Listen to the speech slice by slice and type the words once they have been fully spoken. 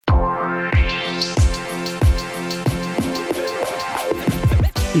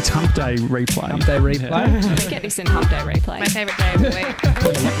It's Hump Day replay. Hump Day replay. Get this in Hump Day replay. My favourite day of the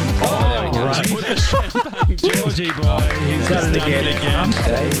week. Georgie boy. He's done it again. Hump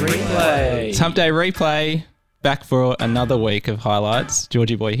Day replay. It's Hump Day replay. Back for another week of highlights.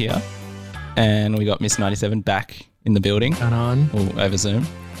 Georgie boy here. And we got Miss 97 back in the building. Going on. Or over Zoom.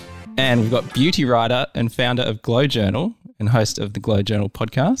 And we've got beauty writer and founder of Glow Journal and host of the Glow Journal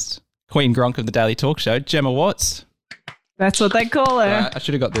podcast, Queen Gronk of the Daily Talk Show, Gemma Watts. That's what they call her. I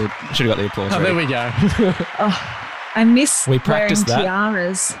should have got the applause. Oh, ready. there we go. I miss We wearing practiced that.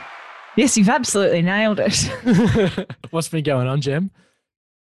 tiaras. Yes, you've absolutely nailed it. What's been going on, Gem?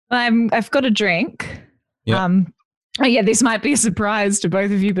 I've got a drink. Yeah. Oh yeah, this might be a surprise to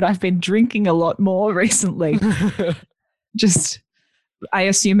both of you, but I've been drinking a lot more recently. I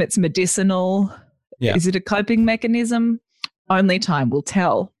assume it's medicinal. Yeah. Is it a coping mechanism? Only time will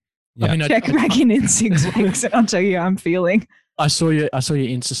tell. Yeah. I mean, Check back in 6 weeks and I'll tell you how I'm feeling. I saw your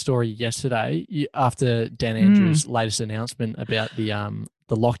Insta story yesterday after Dan Andrews' latest announcement about the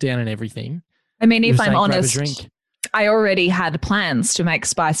lockdown and everything. I mean, You if were I'm saying, grab a honest, drink. I already had plans to make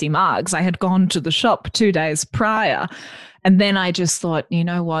spicy margs. I had gone to the shop 2 days prior. And then I just thought, you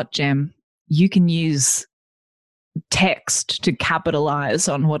know what, Gem, you can use text to capitalize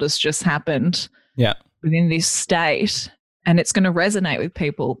on what has just happened Yeah. within this state. And it's going to resonate with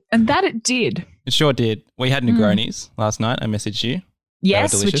people. And that it did. It sure did. We had Negronis last night. I messaged you.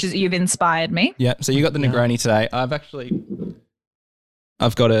 Yes, delicious. which is you've inspired me. Yeah. So you got the Yeah. Negroni today.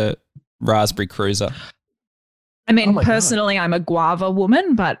 I've got a raspberry cruiser. I mean, Oh my God. personally, I'm a guava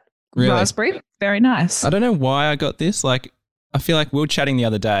woman, but Really? raspberry, very nice. I don't know why I got this. Like, I feel like we were chatting the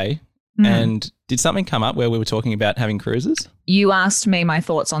other day and did something come up where we were talking about having cruises? You asked me my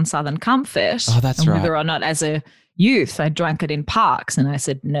thoughts on Southern Comfort. Oh, that's and right. whether or not as a youth I drank it in parks. And I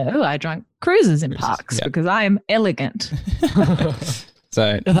said, no, I drank cruises in Cruises, parks yeah. because I am elegant.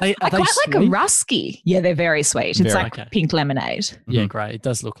 So Are they I quite like a sweet? rusky. Yeah, they're very sweet. It's Very. like Okay. pink lemonade. Yeah, great. It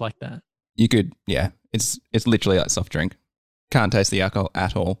does look like that. you could, yeah, it's literally like soft drink. Can't taste the alcohol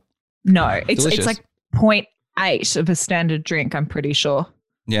at all. No, it's Delicious. like 0.8 of a standard drink, I'm pretty sure.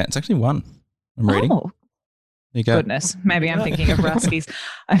 Yeah, it's actually one. I'm reading. Oh, There you go. goodness. Maybe I'm thinking of ruskies.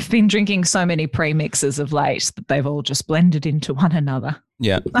 I've been drinking so many premixes of late that they've all just blended into one another.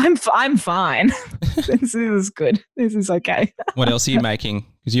 Yeah. I'm fine. This is good. This is okay. What else are you making?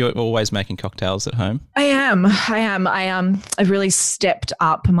 Because you're always making cocktails at home. I am. I've really stepped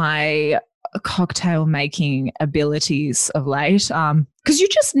up my cocktail making abilities of late. Because you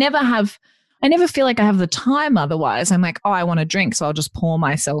just never have. I never feel like I have the time otherwise. I'm like, oh, I want a drink, so I'll just pour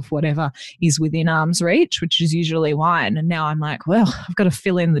myself whatever is within arm's reach, which is usually wine. And now I'm like, well, I've got to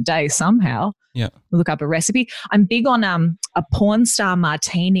fill in the day somehow. Yeah. Look up a recipe. I'm big on a porn star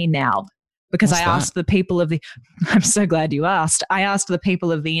martini now because What's I that? asked the people of the I'm so glad you asked. I asked the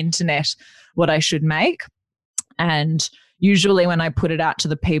people of the internet what I should make. And usually when I put it out to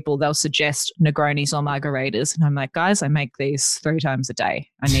the people, they'll suggest Negronis or margaritas. And I'm like, guys, I make these 3 times a day.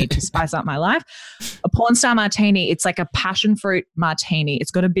 I need to spice up my life. A porn star martini, it's like a passion fruit martini. It's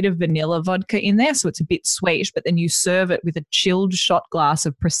got a bit of vanilla vodka in there, so it's a bit sweet, but then you serve it with a chilled shot glass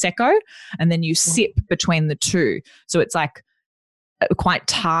of Prosecco and then you sip between the two. So it's like quite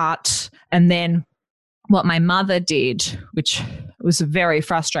tart. And then what my mother did, which was very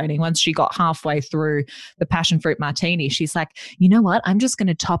frustrating, once she got halfway through the passion fruit martini, she's like, you know what? I'm just going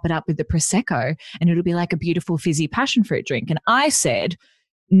to top it up with the Prosecco and it'll be like a beautiful fizzy passion fruit drink. And I said,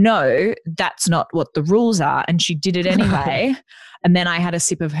 no, that's not what the rules are. And she did it anyway. And then I had a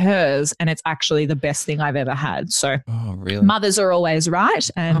sip of hers and it's actually the best thing I've ever had. So Oh, really? mothers are always right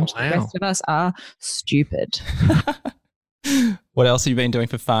and Oh, the wow. rest of us are stupid. What else have you been doing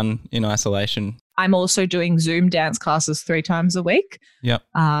for fun in isolation? I'm also doing Zoom dance classes 3 times a week. Yep.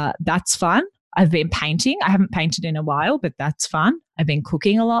 That's fun. I've been painting. I haven't painted in a while, but that's fun. I've been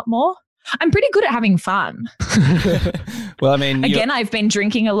cooking a lot more. I'm pretty good at having fun. Well, I mean, Again, I've been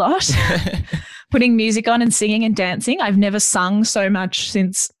drinking a lot, putting music on and singing and dancing. I've never sung so much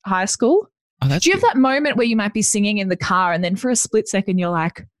since high school. oh, that's Do you have that moment where you might be singing in the car and then for a split second you're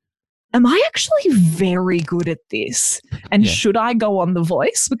like, am I actually very good at this? And Yeah. should I go on The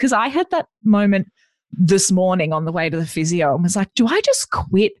Voice? Because I had that moment this morning on the way to the physio and was like, do I just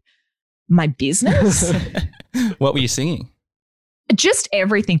quit my business? What were you singing? Just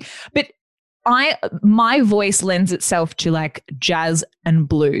everything. But my voice lends itself to like jazz and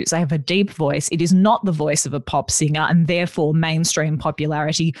blues. I have a deep voice. It is not the voice of a pop singer, and therefore mainstream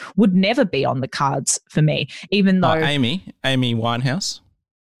popularity would never be on the cards for me, even though Oh, Amy Winehouse.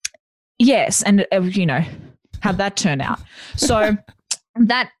 yes, and how'd that turn out? So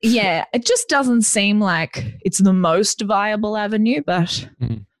it just doesn't seem like it's the most viable avenue, but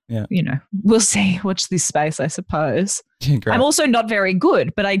we'll see. Watch this space, I suppose. Yeah, great. I'm also not very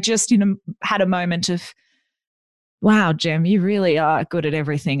good, but I just, had a moment of, wow, Jem, you really are good at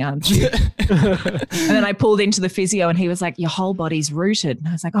everything, aren't you? And then I pulled into the physio and he was like, your whole body's rooted. And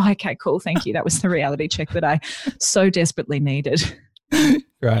I was like, oh, okay, cool. Thank you. That was the reality check that I so desperately needed.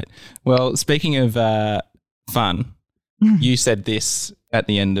 Right. Well, speaking of fun, you said this at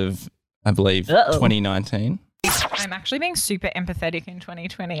the end of, I believe, 2019. I'm actually being super empathetic in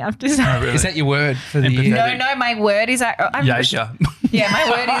 2020. I have to say. Oh, really? Is that your word for the year? No, my word is Jaeger. Yeah, my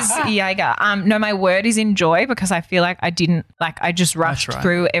word is Jaeger. No, my word is enjoy, because I feel like I just rushed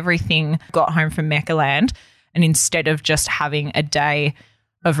through everything, got home from Meccaland, and instead of just having a day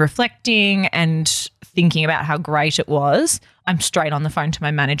of reflecting and thinking about how great it was, I'm straight on the phone to my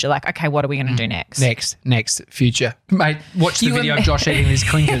manager like, okay, what are we going to do next? Next, future. Mate, watch the video of Josh eating his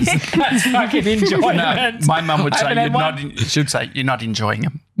clinkers. That's fucking enjoyment. No, my mum would say you're not enjoying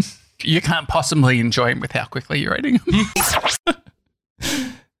them. You can't possibly enjoy them with how quickly you're eating them.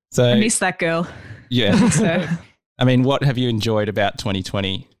 So I miss that girl. Yeah. So. I mean, what have you enjoyed about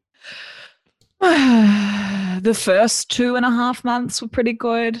 2020? The first 2.5 months were pretty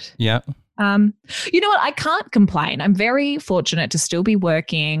good. Yeah. You know what? I can't complain. I'm very fortunate to still be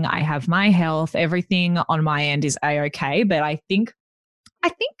working. I have my health. Everything on my end is A-okay. But I think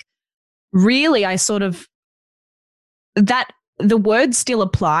really I sort of that the word still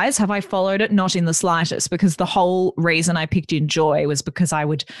applies. Have I followed it? Not in the slightest, because the whole reason I picked enjoy was because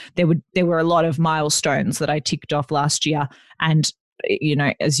there were a lot of milestones that I ticked off last year. And,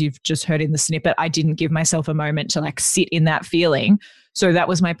 as you've just heard in the snippet, I didn't give myself a moment to sit in that feeling. So that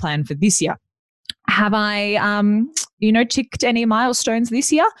was my plan for this year. Have I, ticked any milestones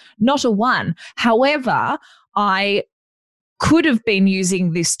this year? Not a one. However, I could have been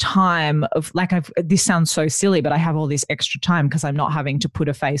using this time of this sounds so silly, but I have all this extra time because I'm not having to put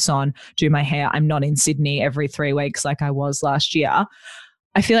a face on, do my hair. I'm not in Sydney every 3 weeks like I was last year.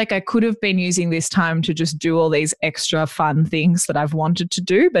 I feel like I could have been using this time to just do all these extra fun things that I've wanted to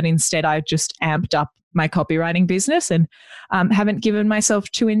do, but instead I just amped up my copywriting business and haven't given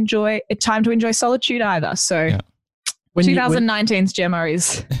myself time to enjoy solitude either. So yeah. 2019's Gemma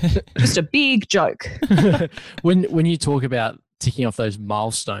is just a big joke. When you talk about ticking off those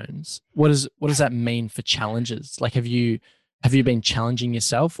milestones, what does that mean for challenges? Like, have you been challenging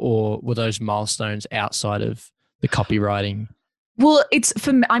yourself, or were those milestones outside of the copywriting? Well,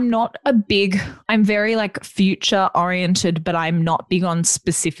 I'm very future oriented, but I'm not big on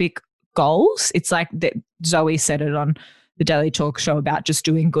specific goals. It's like that Zoe said it on the Daily Talk Show about just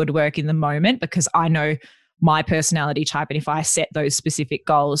doing good work in the moment, because I know my personality type. And if I set those specific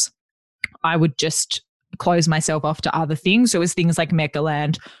goals, I would just close myself off to other things. So it was things like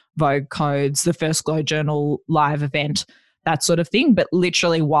Meccaland, Vogue Codes, the first Glow Journal live event, that sort of thing. But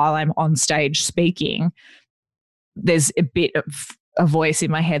literally while I'm on stage speaking, there's a bit of a voice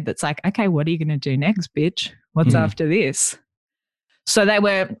in my head that's like, okay, what are you going to do next, bitch? What's after this? So they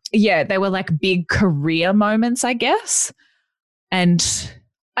were big career moments, I guess. And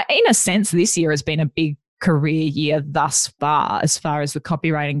in a sense, this year has been a big career year thus far as the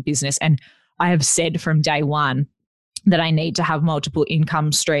copywriting business. And I have said from day one that I need to have multiple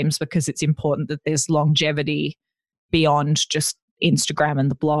income streams, because it's important that there's longevity beyond just Instagram and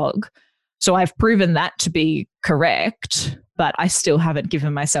the blog. So I've proven that to be correct, but I still haven't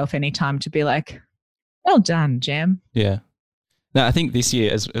given myself any time to be like, well done, Jem. Yeah. No, I think this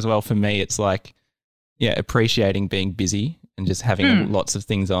year as well for me, it's appreciating being busy and just having lots of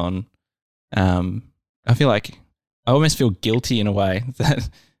things on. I feel like I almost feel guilty in a way that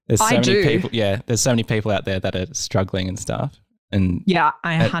there's so many people. Yeah, there's so many people out there that are struggling and stuff. And yeah,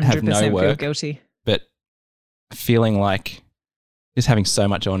 I 100% feel guilty. But feeling like just having so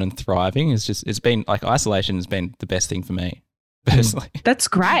much on and thriving it's been isolation has been the best thing for me personally. That's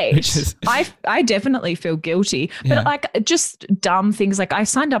great. I definitely feel guilty, but just dumb things. Like I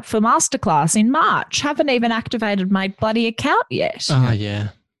signed up for Masterclass in March, haven't even activated my bloody account yet. Oh yeah.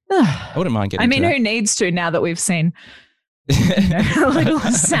 I wouldn't mind getting who needs to, now that we've seen a little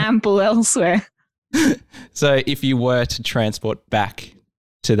sample elsewhere. So if you were to transport back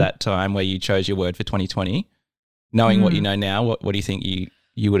to that time where you chose your word for 2020, knowing what you know now, what do you think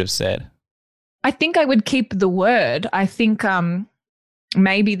you would have said? I think I would keep the word. I think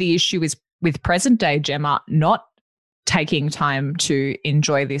maybe the issue is with present day Gemma not taking time to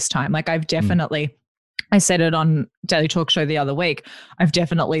enjoy this time. Like I've definitely, I said it on Daily Talk Show the other week, I've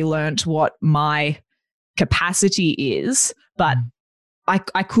definitely learnt what my capacity is, but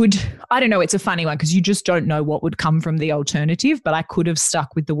I could, I don't know, it's a funny one because you just don't know what would come from the alternative, but I could have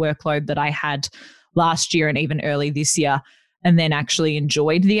stuck with the workload that I had last year and even early this year and then actually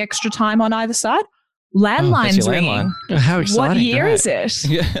enjoyed the extra time on either side. Landline's ringing. Oh, how exciting. What year is it?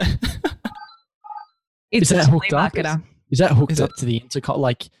 Yeah. It's Is that a hooked up? telemarketer. Is that hooked Is up it? to the intercom?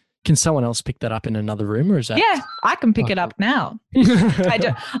 Like, can someone else pick that up in another room, or is that? Yeah, I can pick it up now.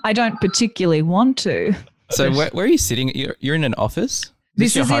 I don't particularly want to. So where are you sitting? You're in an office?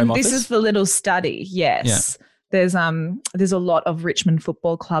 Is your home office? This is the little study. Yes. There's a lot of Richmond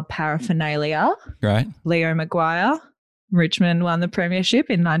Football Club paraphernalia. Right. Leo Maguire. Richmond won the premiership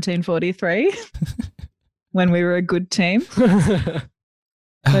in 1943 when we were a good team.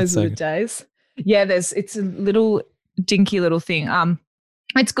 Those were the days. Yeah, it's a little dinky little thing.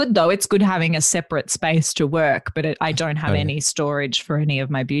 It's good though. It's good having a separate space to work, but I don't have any storage for any of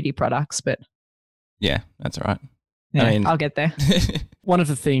my beauty products. But Yeah, that's all right. yeah, I mean- I'll get there. One of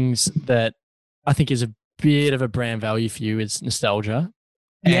the things that I think is a bit of a brand value for you is nostalgia.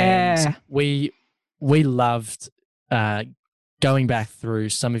 Yeah. And we loved going back through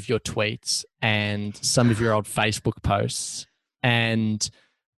some of your tweets and some of your old Facebook posts and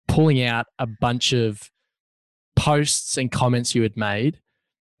pulling out a bunch of posts and comments you had made.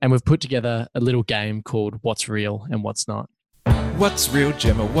 And we've put together a little game called What's Real and What's Not. What's real,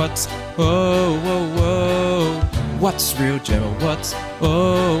 Gemma? What's whoa, whoa, whoa? What's real, Gemma? What's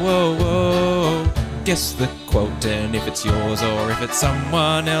whoa, whoa, whoa? Guess the quote, and if it's yours or if it's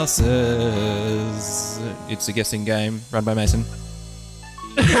someone else's. It's a guessing game run by Mason.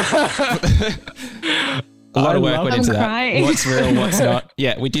 A lot of work went into that. crying. What's real, what's not?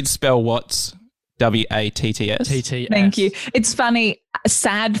 Yeah, we did spell what's WATTS. TTS. Thank you. It's funny.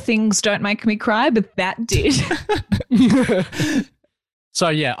 Sad things don't make me cry, but that did. So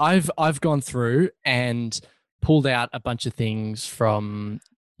yeah, I've gone through and pulled out a bunch of things from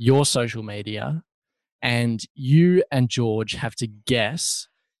your social media, and you and George have to guess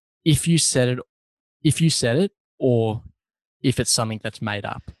if you said it, or if it's something that's made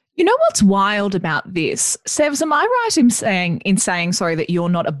up. You know what's wild about this? Sevs, am I right in saying that you're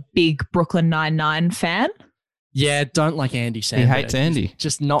not a big Brooklyn Nine-Nine fan? Yeah, don't like Andy Samberg. He hates Andy.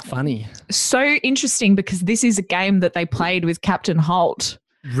 Just not funny. So interesting because this is a game that they played with Captain Holt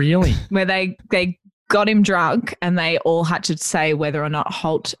Really? where they got him drunk and they all had to say whether or not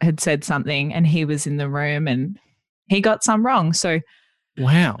Holt had said something, and he was in the room and he got some wrong. So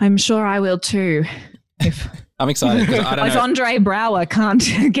Wow. I'm sure I will too. If I'm excited because I don't if know. Andre Brower can't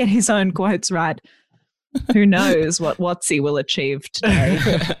get his own quotes right, who knows what Watsy will achieve today.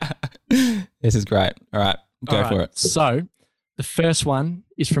 This is great. All right, go All right. for it. So the first one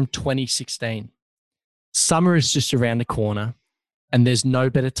is from 2016. Summer is just around the corner, and there's no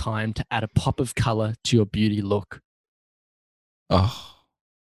better time to add a pop of color to your beauty look. Oh,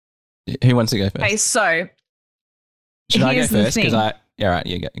 who wants to go first? Okay, so Should I go here's the first? Because thing. yeah, all right,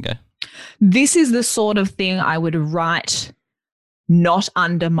 you go. This is the sort of thing I would write not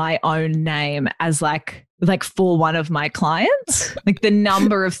under my own name as like for one of my clients. Like the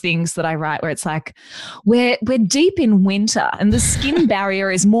number of things that I write where it's like, we're deep in winter and the skin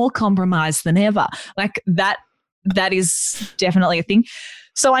barrier is more compromised than ever. Like that is definitely a thing.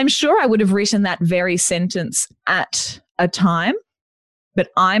 So I'm sure I would have written that very sentence at a time, but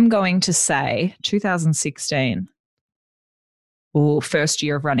I'm going to say 2016. Or first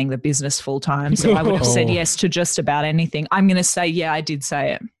year of running the business full time. So I would have said yes to just about anything. I'm going to say, yeah, I did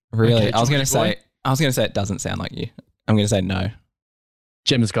say it. Really, Okay, I was going to Georgie say it doesn't sound like you. I'm going to say no.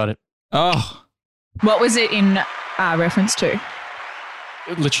 Gemma's got it. Oh, What was it in reference to?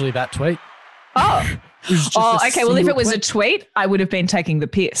 Literally that tweet. Oh, It was just oh, a okay. Well, if single it was a tweet. tweet, I would have been taking the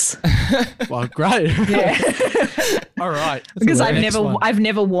piss. Well, great. Yeah. All right. Because Next one. I've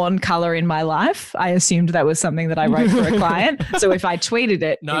never worn color in my life. I assumed that was something that I wrote for a client. So if I tweeted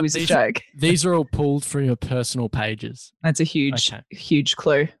it, No, it was a these- joke. These are all pulled from your personal pages. That's a huge, Okay. huge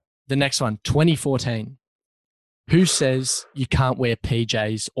clue. The next one, 2014. Who says you can't wear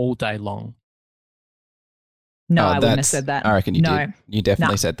PJs all day long? No, Oh, I wouldn't have that's- said that. I reckon you No. did. You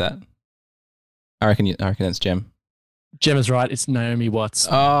definitely No. said that. I reckon it's Gem. Gemma's right. It's Naomi Watts.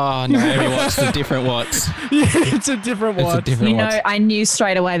 Oh, Naomi Watts, the different Watts. Yeah, it's a different It's one. a different You know, Watts. I knew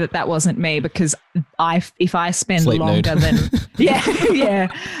straight away that wasn't me because if I spend Sleep nude. longer than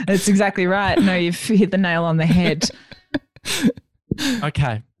yeah, that's exactly right. No, you've hit the nail on the head.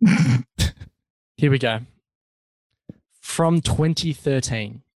 Okay. Here we go. From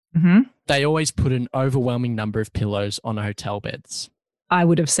 2013, hmm they always put an overwhelming number of pillows on hotel beds. I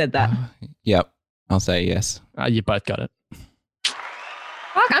would have said that. Yep, I'll say yes. You both got it.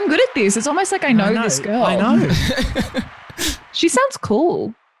 Fuck, I'm good at this. It's almost like I know this girl. I know. She sounds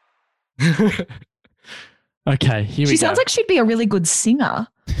cool. Okay, here we go. She sounds like she'd be a really good singer.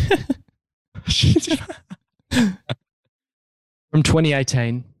 From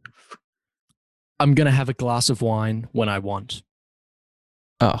 2018, I'm going to have a glass of wine when I want.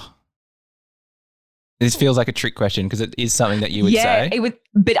 Oh. This feels like a trick question because it is something that you would say. It would,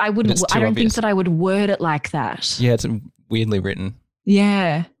 but I wouldn't. it's too I don't obvious. think that I would word it like that. Yeah, it's weirdly written.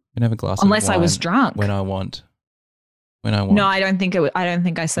 Yeah. I'm gonna have a glass Unless of wine I was drunk. when I want. When I want. No, I don't think it. I don't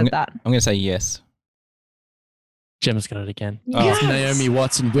think I said that. I'm gonna say yes. Gemma's got it again. Yes. It's Naomi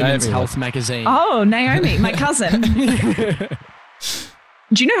Watson, Women's Naomi Health magazine. Oh, Naomi, my cousin.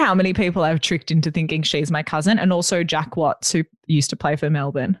 Do you know how many people I've tricked into thinking she's my cousin? And also Jack Watts, who used to play for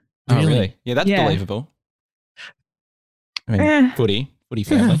Melbourne. Oh, Really? really? Yeah, that's Yeah. believable. I mean, Eh. footy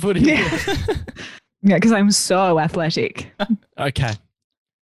family. Footy. Yeah, because I'm so athletic. Okay.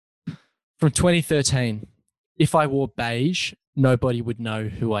 From 2013, if I wore beige, nobody would know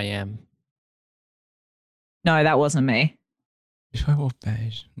who I am. No, that wasn't me. If I wore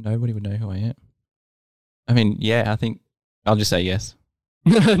beige, nobody would know who I am. I mean, yeah, I think I'll just say yes.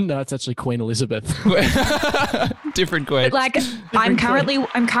 No, it's actually Queen Elizabeth. Different But question. like, I'm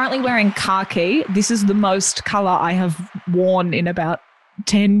currently wearing khaki. This is the most color I have worn in about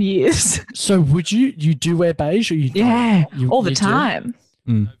 10 years. So would you do wear beige or you don't? Yeah, You all the do? time.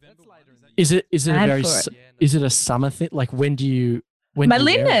 Is it a Bad very for it. is it a summer thing? Like when do you My do you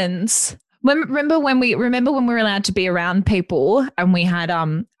wear it? linens. Remember when we were allowed to be around people and we had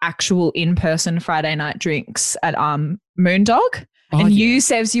actual in-person Friday night drinks at Moondog? Oh, And yeah. you,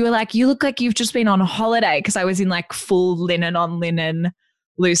 Sevs, you were like, you look like you've just been on a holiday because I was in like full linen on linen,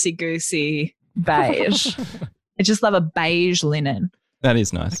 loosey-goosey beige. I just love a beige linen. That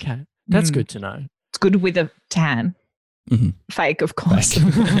is nice. Okay, that's Mm. good to know. It's good with a tan. Mhm. Fake, of course.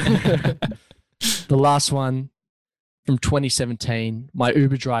 The last one from 2017, my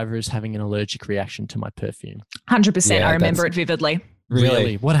Uber driver is having an allergic reaction to my perfume. 100%. Yeah, I remember that's- it vividly.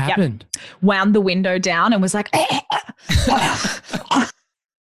 Really? What happened? Wound the window down and was like,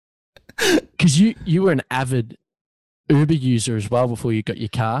 Because you were an avid Uber user as well before you got your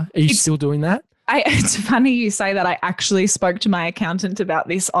car. Are you It's- still doing that? It's funny you say that. I actually spoke to my accountant about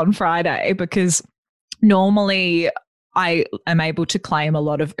this on Friday because normally I am able to claim a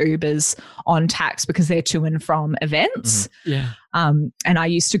lot of Ubers on tax because they're to and from events. Yeah. And I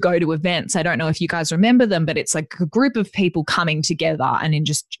used to go to events. I don't know if you guys remember them, but it's like a group of people coming together and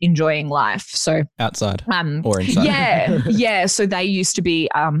just enjoying life. So Outside um, or inside? yeah. So they used to be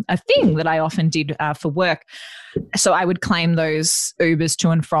a thing that I often did for work. So I would claim those Ubers to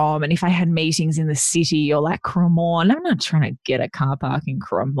and from. And if I had meetings in the city or like Cremorne, I'm not trying to get a car park in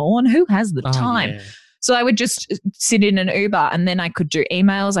Cremorne. Who has the Oh, time? yeah. So I would just sit in an Uber and then I could do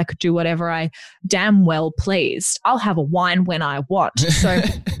emails. I could do whatever I damn well pleased. I'll have a wine when I want. So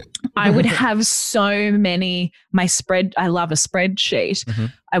I would have so many, I love a spreadsheet.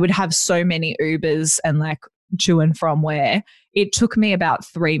 Mhm. I would have so many Ubers and like to and from where it took me about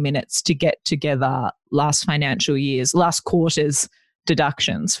 3 minutes to get together last quarter's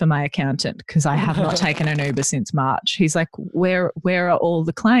deductions for my accountant because I have not taken an Uber since March. He's like, where are all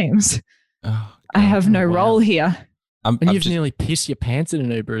the claims? Oh, I have no wow. role here. I'm And you've just- nearly pissed your pants in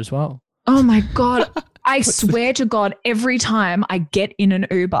an Uber as well. Oh my God. I swear to God, every time I get in an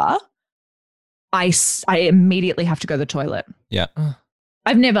Uber, I immediately have to go to the toilet. Yeah.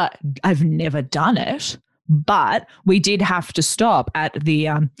 I've never done it, but we did have to stop at the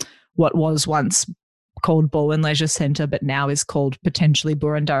what was once called Bowen Leisure Centre, but now is called potentially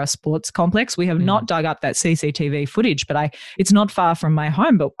Burundara Sports Complex. We have not dug up that CCTV footage, but it's not far from my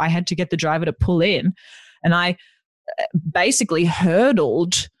home, but I had to get the driver to pull in and I basically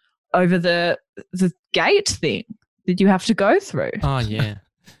hurdled over the gate thing that you have to go through. Oh, yeah.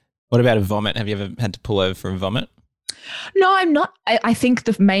 What about a vomit? Have you ever had to pull over for a vomit? No, I'm not. I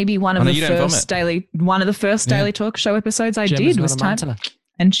think maybe one of Oh, no, the you don't first daily talk show episodes I Gemma's did not was a time, munter.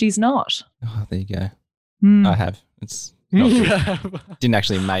 and she's not. Oh, there you go. Hmm. I have. It's not good. Didn't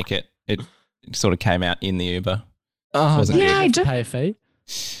actually make it. It sort of came out in the Uber. Oh, Wasn't did you good. have I to do- pay a fee?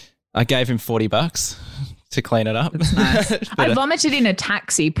 I gave him $40 to clean it up. I But, vomited in a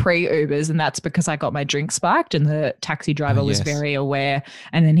taxi pre-Ubers, and that's because I got my drink spiked, and the taxi driver was yes. very aware,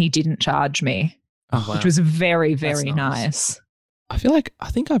 and then he didn't charge me, Oh, wow. which was very, very That's nice. nice. I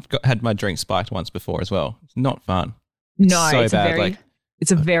think I've had my drink spiked once before as well. It's not fun. No, so it's bad.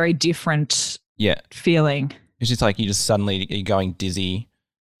 it's a very different Yeah. feeling. It's just like you're going dizzy,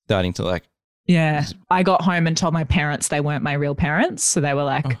 starting to like, Yeah. I got home and told my parents they weren't my real parents. So they were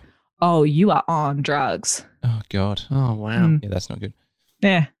like, oh you are on drugs. oh God. Oh, wow. Mm. Yeah, that's not good.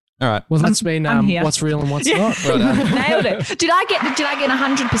 Yeah. All right. Well, that's been I'm here. what's real and what's Yeah. not. Well done. Nailed it. Did I get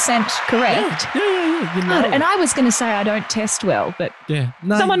 100% correct? Yeah. You know. God, and I was going to say I don't test well, but Yeah.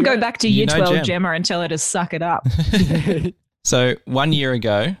 No, someone go yeah. back to You year know 12 Gem. Gemma and tell her to suck it up. So 1 year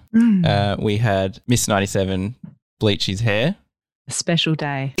ago, we had Miss 97 bleach his hair. A special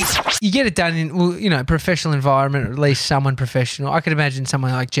day. You get it done in, professional environment, or at least someone professional. I could imagine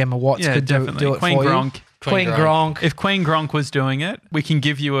someone like Gemma Watts Yeah, could do definitely. it Queen for Gronk. you. Queen Gronk. If Queen Gronk was doing it, we can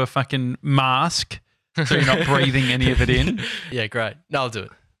give you a fucking mask so you're not breathing any of it in. Yeah, great. No, I'll do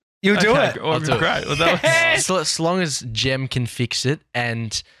it. You'll do Okay, it. well, I'll do it. great. Well, that was, As long as Gem can fix it,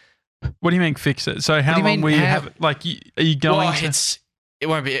 and what do you mean fix it? So how do you long mean, will you how- have? Like, are you going well, to it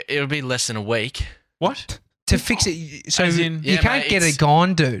won't be. It'll be less than a week. what? To fix it, so As in- you Yeah, can't mate, get it's- it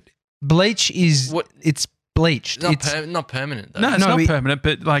gone, dude. Bleach is What? it's bleached. Not permanent though. No, it's No, not permanent,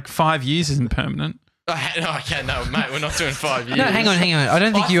 but like 5 years isn't permanent. No, mate. We're not doing 5 years. No, hang on. I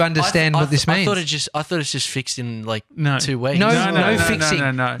don't think you understand what this means. I thought it's just fixed in like No. 2 weeks. No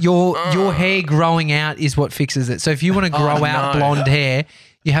fixing. No. Your hair growing out is what fixes it. So if you want to grow out no. blonde hair,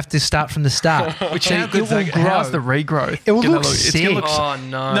 you have to start from the start. Which So how it good's will that? How's the grow. regrowth? It will gonna look It's gonna sick. look Oh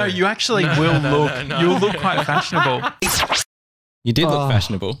no. no, you actually will look. no. You'll look quite fashionable. You did Oh. look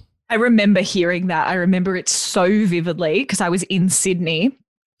fashionable. I remember hearing that. I remember it so vividly because I was in Sydney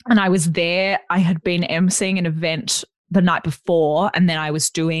and I was there. I had been emceeing an event the night before, and then I was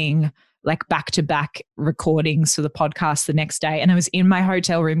doing like back-to-back recordings for the podcast the next day. And I was in my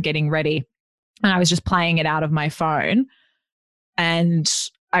hotel room getting ready, and I was just playing it out of my phone. And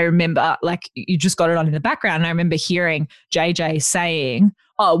I remember, like, you just got it on in the background. And I remember hearing JJ saying,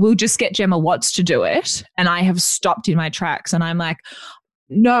 "Oh, we'll just get Gemma Watts to do it." And I have stopped in my tracks, and I'm like,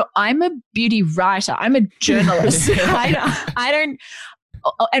 no, I'm a beauty writer. I'm a journalist. I don't.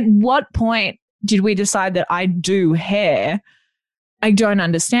 At what point did we decide that I do hair? I don't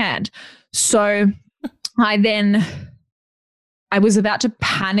understand. So I was about to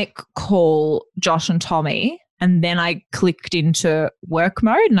panic call Josh and Tommy, and then I clicked into work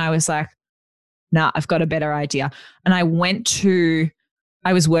mode, and I was like, nah, I've got a better idea. And I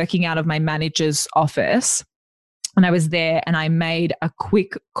was working out of my manager's office. And I was there and I made a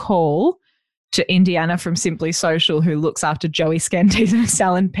quick call to Indiana from Simply Social, who looks after Joey Scantes and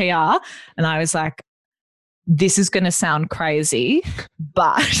Salon PR. And I was like, this is going to sound crazy,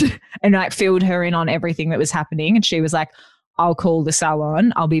 but, and I filled her in on everything that was happening. And she was like, I'll call the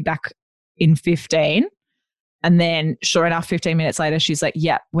salon. I'll be back in 15. And then sure enough, 15 minutes later, she's like,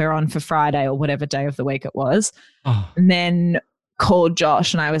 yeah, we're on for Friday or whatever day of the week it was. Oh. And then called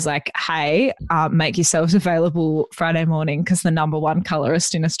Josh and I was like, hey, make yourselves available Friday morning because the number one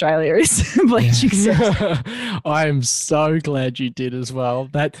colorist in Australia is bleaching. I am so glad you did as well.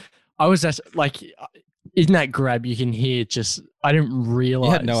 That I was just like, in that grab, you can hear just, I didn't realize.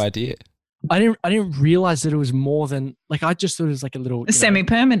 You had no idea. I didn't realize that it was more than, like, I just thought it was like a little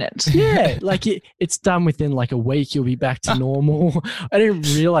Semi-permanent. Yeah, like it's done within like a week. You'll be back to normal. I didn't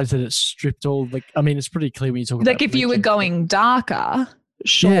realize that it stripped all. Like, I mean, it's pretty clear when you talk about. Like if you were bleaching. going darker,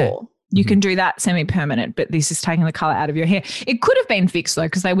 sure. Yeah. You can do that semi-permanent, but this is taking the color out of your hair. It could have been fixed though,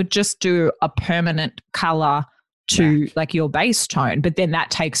 because they would just do a permanent color to like your base tone, but then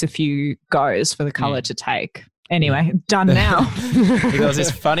that takes a few goes for the color to take. Anyway, done now. There was this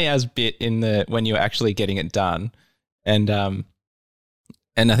funny ass bit in when you were actually getting it done, and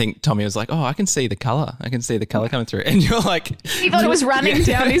I think Tommy was like, "Oh, I can see the color. I can see the color coming through," and you're like, He thought it was running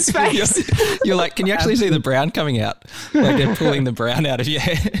down his face. You're like, "Can you actually see the brown coming out? Like they're pulling the brown out of your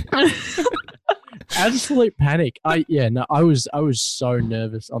hair." Absolute panic. I was so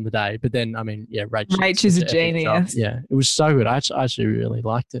nervous on the day, but then I mean, yeah, Rach is a genius. Yeah, it was so good. I actually really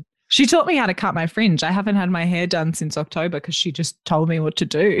liked it. She taught me how to cut my fringe. I haven't had my hair done since October because she just told me what to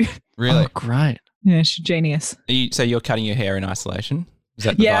do. Really? Oh, great. Yeah, she's genius. So you're cutting your hair in isolation? Is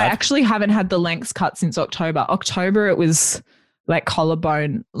that the Yeah, I vibe? actually haven't had the lengths cut since October. October, it was like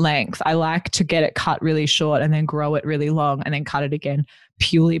collarbone length. I like to get it cut really short and then grow it really long and then cut it again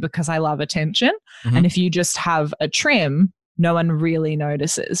purely because I love attention. Mhm. And if you just have a trim, no one really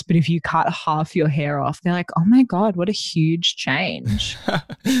notices. But if you cut half your hair off, they're like, oh my God, what a huge change.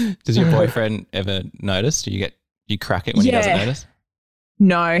 Does your boyfriend ever notice? Do you crack it when he doesn't Yeah. notice?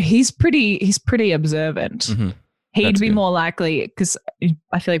 No, he's pretty observant. Mhm. He'd That's be good. more likely, because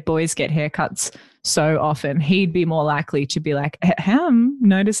I feel like boys get haircuts so often, he'd be more likely to be like, Ham,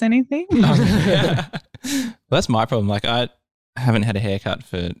 notice anything? Well, that's my problem. Like I haven't had a haircut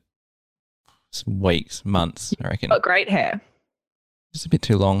for some weeks, months, I reckon. Got great hair. Just a bit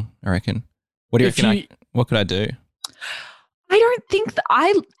too long, I reckon. What do you If reckon? you- What could I do? I don't think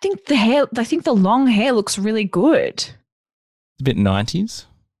I think the long hair looks really good. It's a bit 90s.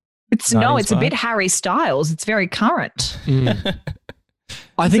 It's Nineties a vibe? bit Harry Styles. It's very current.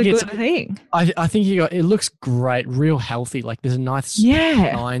 I think it's it's. a good thing. I think it looks great, real healthy. Like there's a nice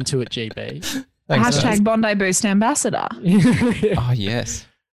Yeah. line to it, GB. Thanks, guys. Hashtag Bondi Boost ambassador. Oh, yes.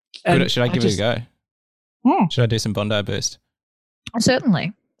 And Should I give it a go? Hmm. Should I do some Bondi Boost?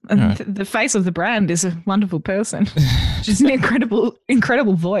 Certainly. And Alright. the face of the brand is a wonderful person. She's an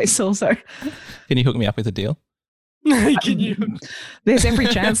incredible voice also. Can you hook me up with a deal? Can you? There's every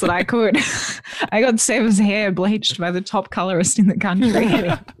chance that I could. I got Sev's hair bleached by the top colorist in the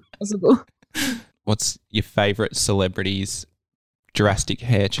country. Possible. What's your favourite celebrity's drastic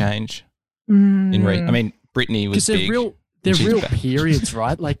hair change? I Mm. mean, Britney was Because big. they're She's real back. periods,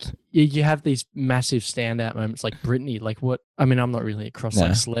 right? Like you have these massive standout moments, like Britney. Like what? I mean, I'm not really across like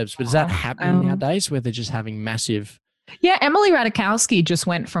No. celebs, but is that happening Um, nowadays where they're just having massive? Yeah, Emily Ratajkowski just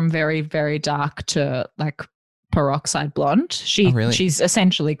went from very, very dark to like peroxide blonde. Oh, really? She's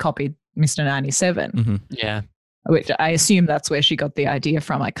essentially copied Mr. 97, Mhm. Yeah. which I assume that's where she got the idea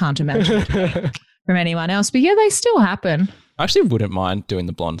from. I can't imagine from anyone else. But yeah, they still happen. I actually wouldn't mind doing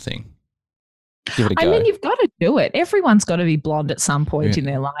the blonde thing. Give it a I go. mean, you've got to do it. Everyone's got to be blonde at some point Yeah. in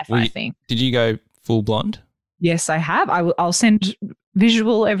their life, Well, I you- think. Did you go full blonde? Yes, I have. I'll send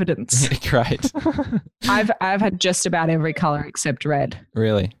visual evidence. Great. I've had just about every color except red.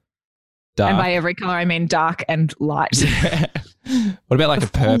 Really? Dark. And by every color, I mean dark and light. What about like The a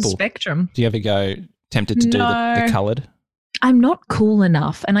full purple? spectrum. Do you ever go tempted to do the No. coloured? I'm not cool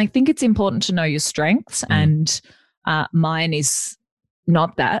enough. And I think it's important to know your strengths. Mm. And mine is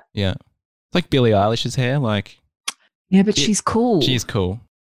not that. Yeah. It's like Billie Eilish's hair. Like, Yeah, but Yeah, she's cool. she's cool.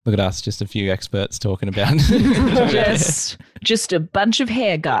 Look at us, just a few experts talking about just a bunch of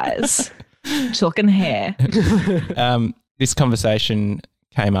hair guys talking hair. This conversation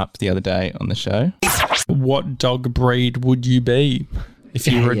came up the other day on the show. What dog breed would you be if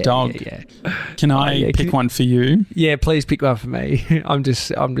you were a dog? Yeah. Can I yeah, pick one for you? Yeah, please pick one for me. I'm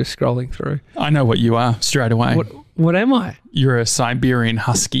just scrolling through. I know what you are straight away. What am I? You're a Siberian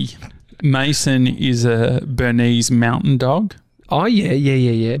Husky. Mason is a Bernese Mountain Dog. Oh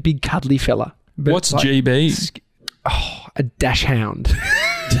yeah. Big cuddly fella. But What's like, GB? a dash hound.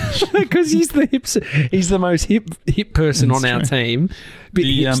 Because he's the most hip person That's on our true. team. Bit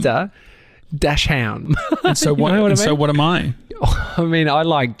The, hipster. Dash hound. And so what? You know what I and so mean? what am I? I mean, I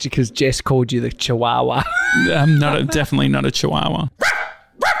like because Jess called you the Chihuahua. I'm definitely not a Chihuahua.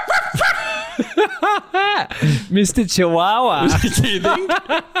 Mr. Chihuahua. Do you think?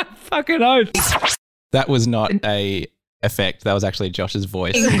 Fucking oath. That was not a effect. That was actually Josh's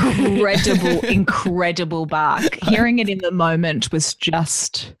voice. Incredible bark. Hearing it in the moment was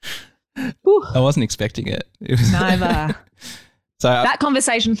just I wasn't expecting it. It was neither. So That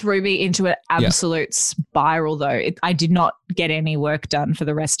conversation threw me into an absolute spiral, though. I did not get any work done for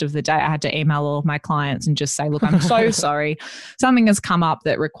the rest of the day. I had to email all of my clients and just say, look, I'm so sorry. Something has come up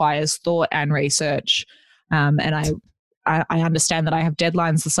that requires thought and research. And I understand that I have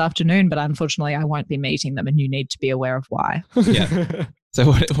deadlines this afternoon, but unfortunately I won't be meeting them and you need to be aware of why. yeah. So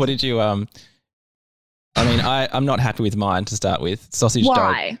what did you I mean, I'm not happy with mine to start with. Sausage dog.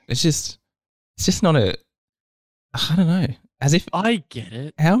 Why? It's just not a I don't know. As if I get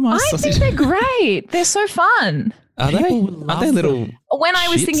it. how am I I sausage? think they're great. They're so fun. Are they? People Aren't love they little? them. When I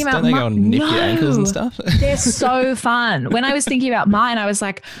was shits? thinking about don't they go and nip your ankles and No. stuff? They're so fun. When I was thinking about mine, I was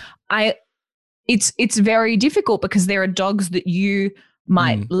like, it's very difficult because there are dogs that you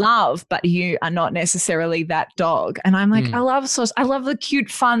might love, but you are not necessarily that dog. And I'm like, I love the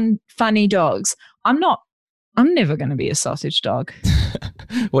cute, funny dogs. I'm never going to be a sausage dog.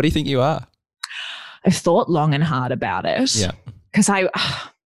 What do you think you are? I've thought long and hard about it. Yeah. Because I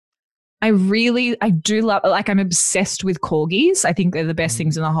do love, like, I'm obsessed with corgis. I think they're the best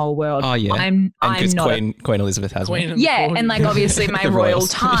things in the whole world. Oh yeah. I'm because not Queen Elizabeth has Queen one. and the yeah, corgi. and like obviously my The royal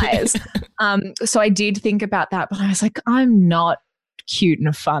royals. ties. So I did think about that, but I was like, I'm not cute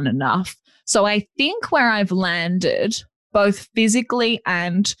and fun enough. So I think where I've landed, both physically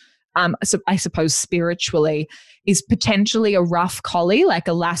and so I suppose spiritually, is potentially a rough collie, like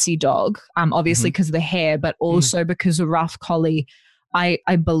a lassie dog. Obviously because of the hair, but also because a rough collie, I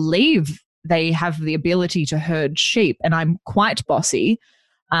believe they have the ability to herd sheep, and I'm quite bossy.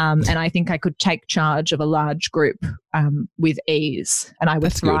 And I think I could take charge of a large group with ease, and I would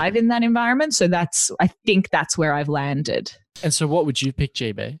That's good. thrive in that environment. So I think that's where I've landed. And so, what would you pick,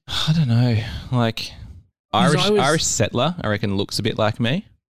 GB? I don't know. Like Because I was- Irish settler, I reckon looks a bit like me.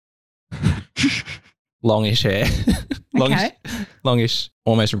 Longish hair. Longish,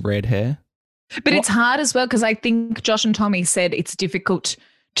 almost red hair. But it's hard as well because I think Josh and Tommy said it's difficult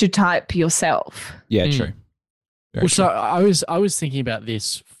to type yourself. Yeah, Mm. true. Very Well, so true. I was thinking about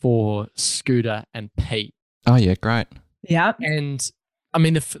this for Scooter and Pete. Oh yeah, great. Yeah. And I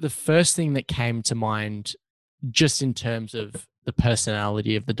mean, the first thing that came to mind, just in terms of the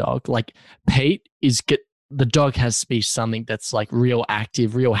personality of the dog, like Pete the dog has to be something that's like real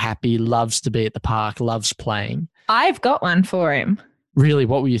active, real happy, loves to be at the park, loves playing. I've got one for him. Really,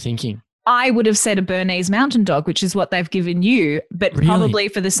 what were you thinking? I would have said a Bernese Mountain Dog, which is what they've given you, but Really? probably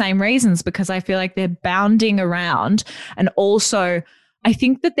for the same reasons, because I feel like they're bounding around. And also, I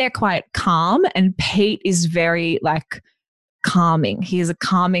think that they're quite calm, and Pete is very like calming. He is a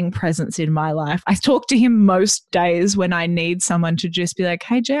calming presence in my life. I talk to him most days when I need someone to just be like,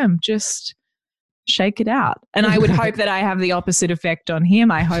 hey, Jem, just shake it out. And I would hope that I have the opposite effect on him.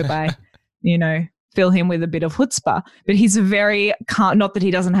 I hope I, fill him with a bit of chutzpah. But he's a very calm, not that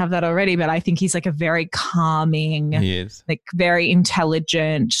he doesn't have that already, but I think he's like a very calming, He is. like very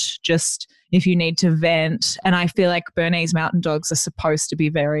intelligent, just if you need to vent. And I feel like Bernese Mountain Dogs are supposed to be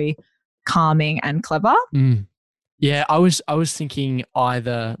very calming and clever. Mm. Yeah, I was thinking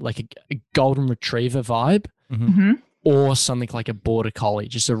either like a golden retriever vibe Mm-hmm. or something like a border collie,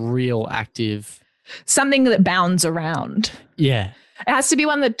 just a real active. Something that bounds around. Yeah. It has to be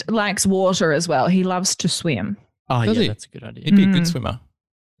one that likes water as well. He loves to swim. Oh, Does yeah, he? that's a good idea. He'd be a good swimmer.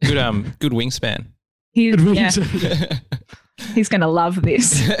 Good wingspan. He's He's going to love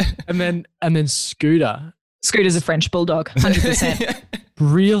this. and then Scooter. Scooter's a French bulldog, 100%.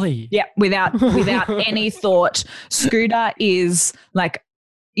 Really? Yeah, without any thought. Scooter is like,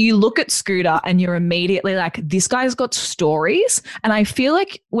 you look at Scooter and you're immediately like, this guy's got stories. And I feel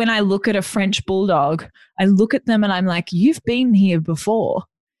like when I look at a French bulldog, I look at them and I'm like, you've been here before.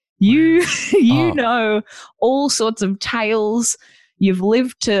 You know all sorts of tales. You've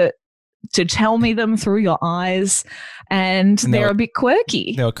lived to tell me them through your eyes, and they're a bit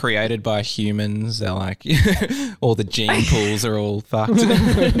quirky. They were created by humans. They're like, all the gene pools are all fucked.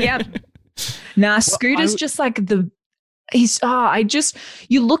 Yeah. Nah, Scooter's just like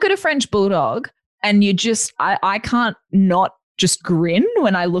you look at a French bulldog and you just, I can't not just grin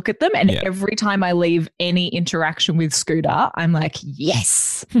when I look at them. And every time I leave any interaction with Scooter, I'm like,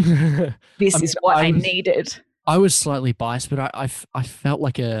 yes, this is what I needed. I was slightly biased, but I felt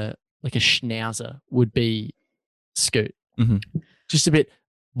like a schnauzer would be Scoot. Mm-hmm. Just a bit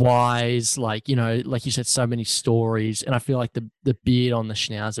wise, like, like you said, so many stories. And I feel like the beard on the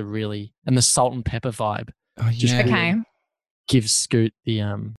schnauzer really, and the salt and pepper vibe. Oh, Just yeah. Okay. gives Scoot the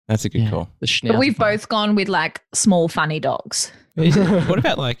That's a good call. the schnauzer. But we've vibe. both gone with like small, funny dogs. What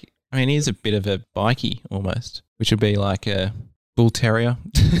about he's a bit of a bikey almost, which would be like a bull terrier.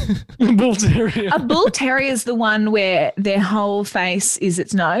 Bull terrier. A bull terrier is the one where their whole face is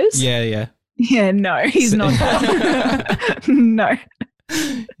its nose. Yeah. Yeah, no, he's not. No.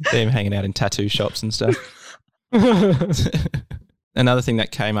 Them hanging out in tattoo shops and stuff. Another thing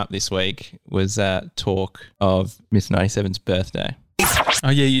that came up this week was talk of Miss 97's birthday. Oh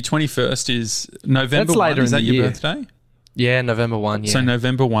yeah, your 21st is November. That's later 1. Is in that the your year. birthday? Yeah, November 1. Yeah. So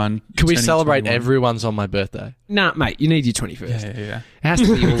November 1. Can we turning celebrate 21. everyone's on my birthday? Nah, mate, you need your 21st. Yeah. It has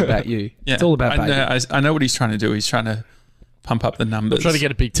to be all about you. Yeah. It's all about baby. I know what he's trying to do. He's trying to pump up the numbers. I'm trying to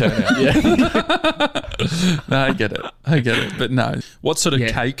get a big turnout. Yeah. No, I get it. But no. What sort of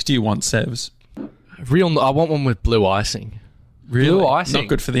Yeah. cake do you want, Sevs? I want one with blue icing. Really? Blue icing? Not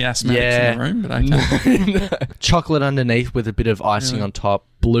good for the asthmatics Yeah. in the room, but okay. Chocolate underneath with a bit of icing on top.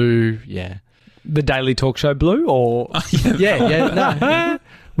 Blue, yeah. The Daily Talk Show blue or No.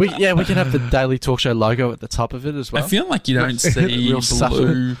 We can have the Daily Talk Show logo at the top of it as well. I feel like you don't see Real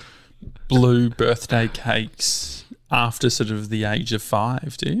subtle. blue birthday cakes after sort of the age of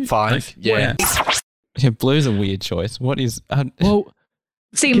 5, do you? 5, yeah. Yeah, blue's a weird choice. What is? Well,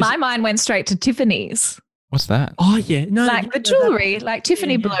 See, my mind went straight to Tiffany's. What's that? oh yeah, no, Like the jewelry, like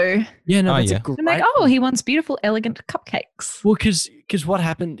Tiffany blue. Yeah, no, Oh, that's yeah. a great. I'm like, oh, he wants beautiful, elegant cupcakes. Well, because what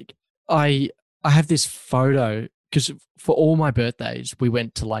happened? I have this photo because for all my birthdays we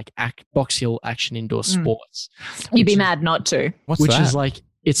went to like Box Hill Action Indoor Sports. You'd be which is- mad not to. What's Which that? is like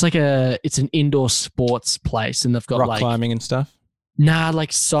it's an indoor sports place, and they've got rock like climbing and stuff.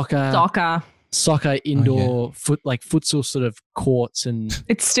 like soccer indoor futsal sort of courts and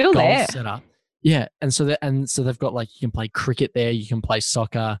It's still golf there. set up. Yeah, and so they've got like you can play cricket there, you can play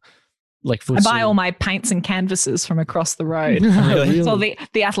soccer, like I futsal. buy all my paints and canvases from across the road. Really? So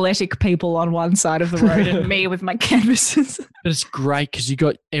the athletic people on one side of the road and me with my canvases. But it's great because you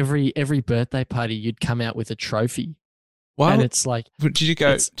got every birthday party you'd come out with a trophy, Why? and it's like Did you go?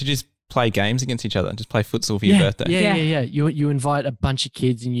 it's- Did you just play games against each other? Just play futsal for your birthday? Yeah. You invite a bunch of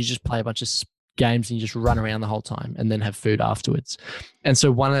kids and you just play a bunch of games and you just run around the whole time and then have food afterwards. And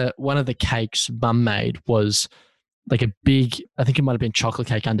so one of the cakes Mum made was like a big, I think it might have been chocolate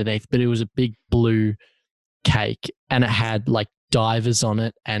cake underneath, but it was a big blue cake and it had like divers on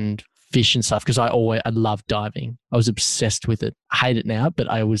it and fish and stuff because I loved diving. I was obsessed with it. I hate it now, but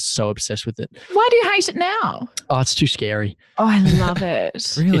I was so obsessed with it. Why do you hate it now? Oh, it's too scary. Oh, I love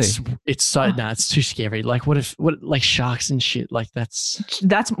it. Really? It's so it's too scary. Like what like sharks and shit? Like that's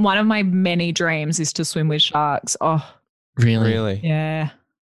one of my many dreams is to swim with sharks. Oh, really. yeah.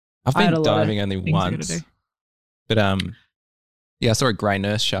 I've I had been a lot of diving only things I gotta once. do. But I saw a grey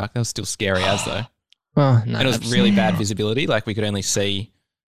nurse shark. That was still scary as though. Oh, no, And it was really bad visibility. Like we could only see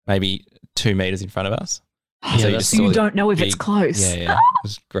maybe 2 meters in front of us. Yeah, So you that's- just So saw you the don't know if it's big- close. Yeah. It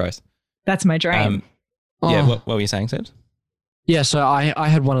was gross. That's my dream. Yeah, Oh. what were you saying, Seb? Yeah, so I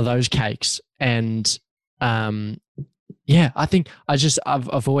had one of those cakes and I think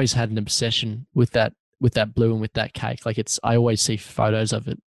I've always had an obsession with that blue and with that cake. Like I always see photos of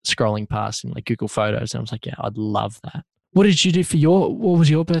it scrolling past in like Google Photos and I was like, yeah, I'd love that. What did you do what was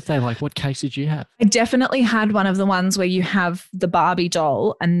your birthday like? What cakes did you have? I definitely had one of the ones where you have the Barbie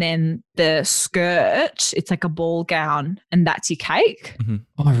doll and then the skirt, it's like a ball gown and that's your cake.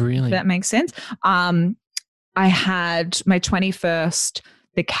 Oh, really? If that makes sense. I had my 21st,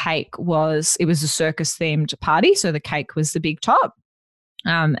 the cake was a circus themed party. So the cake was the big top.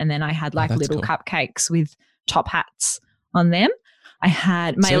 And then I had like that's little cool. cupcakes with top hats on them. I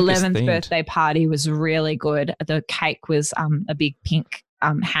had my Circus 11th themed. birthday party was really good. The cake was a big pink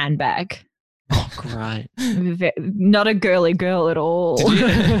handbag. Oh, great. Not a girly girl at all.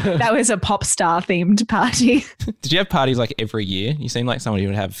 That was a pop star themed party. Did you have parties like every year? You seem like someone who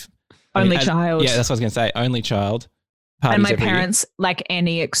would have Only child. Yeah, that's what I was going to say. Only child. Parties And my every year. parents, like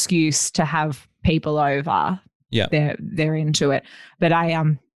any excuse to have people over. Yeah. They're into it. But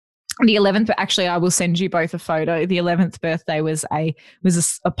the 11th, actually, I will send you both a photo. The 11th birthday was a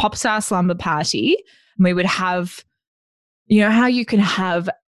pop star slumber party. And we would have, you know how you can have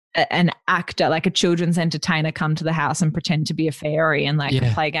an actor, like a children's entertainer, come to the house and pretend to be a fairy and like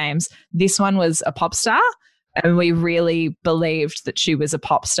play games. This one was a pop star. And we really believed that she was a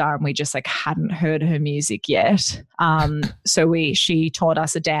pop star and we just like hadn't heard her music yet. So she taught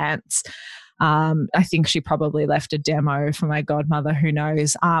us a dance. I think she probably left a demo for my godmother, who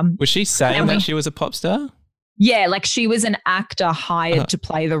knows. Was she saying that she was a pop star? Yeah, like she was an actor hired to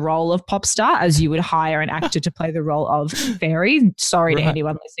play the role of pop star, as you would hire an actor to play the role of fairy. Sorry to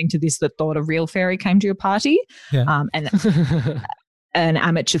anyone listening to this that thought a real fairy came to your party. Yeah. And an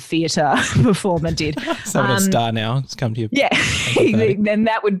amateur theatre performer did. Someone a star now. It's come to you. Yeah, then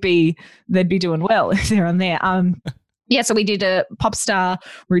they'd be doing well if they're on there. So we did a pop star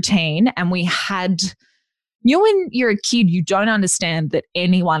routine and we had, when you're a kid, you don't understand that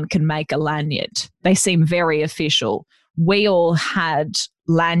anyone can make a lanyard. They seem very official. We all had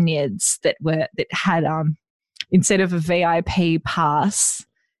lanyards that had, instead of a VIP pass,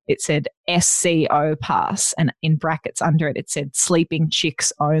 it said SCO pass, and in brackets under it, it said sleeping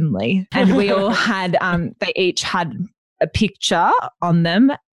chicks only. And we all had, they each had a picture on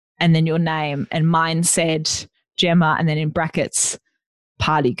them and then your name, and mine said Gemma, and then in brackets,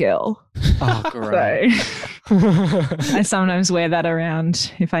 party girl. Oh, great. So I sometimes wear that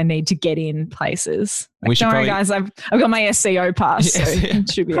around if I need to get in places. Like, don't worry, guys, I've got my SCO pass, so it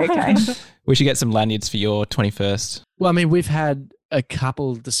should be okay. We should get some lanyards for your 21st. Well, I mean, we've had a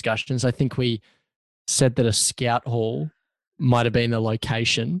couple discussions. I think we said that a scout hall might have been the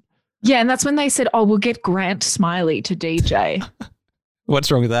location. Yeah, and that's when they said, "Oh, we'll get Grant Smiley to DJ." What's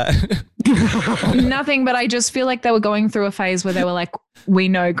wrong with that? Nothing, but I just feel like they were going through a phase where they were like, "We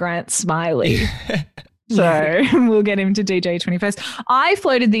know Grant Smiley." So we'll get him to DJ 21st. I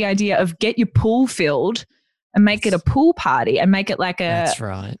floated the idea of get your pool filled and make it a pool party and make it like a. That's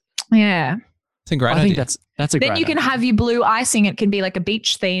right. Yeah. It's a great I idea. think that's a great Then you can idea. have your blue icing. It can be like a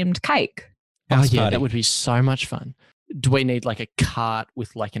beach themed cake. Oh, House yeah, party. that would be so much fun. Do we need like a cart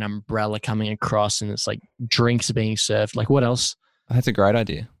with like an umbrella coming across and it's like drinks being served? Like what else? That's a great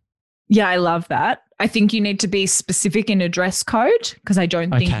idea. Yeah, I love that. I think you need to be specific in a dress code because I don't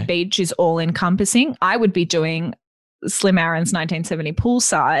think Okay. beach is all encompassing. I would be doing Slim Aaron's 1970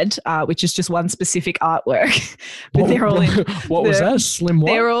 poolside, which is just one specific artwork. But they're all in. What was that? Slim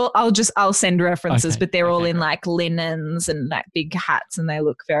what? They're all. I'll send references, Okay, but they're all okay, in like linens and like big hats, and they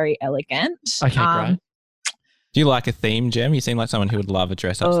look very elegant. Okay, great. Do you like a theme, Jem? You seem like someone who would love a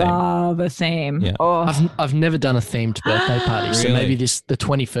dress-up theme. Love a theme. Yeah. Oh, I've never done a themed birthday party, so Really? maybe the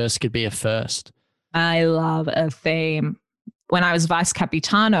 21st could be a first. I love a theme. when I was vice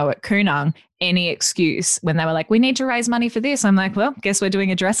capitano at Kunang, any excuse when they were like, we need to raise money for this. I'm like, well, guess we're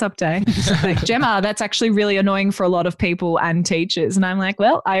doing a dress up day. Like, Gemma, that's actually really annoying for a lot of people and teachers. And I'm like,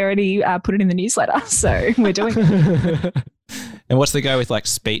 well, I already put it in the newsletter. So we're doing it. And what's the go with like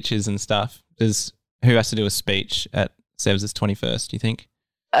speeches and stuff? Who has to do a speech at Sev's 21st, do you think?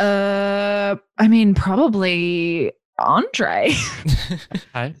 I mean, probably Andre.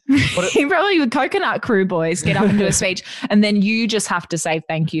 Okay. He probably with Coconut Crew boys get up and do a speech, and then you just have to say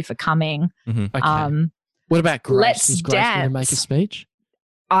thank you for coming. Mm-hmm. Okay. What about Grace? Let's Is Grace going to dance. make a speech?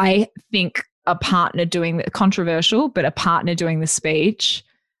 I think a partner doing the controversial, but a partner doing the speech,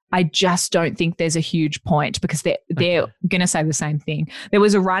 I just don't think there's a huge point because they're going to say the same thing. There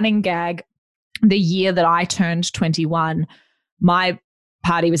was a running gag the year that I turned 21. My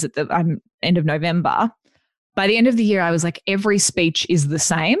party was at the end of November. By the end of the year, I was like, every speech is the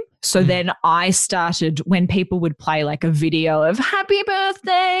same. So then I started, when people would play like a video of happy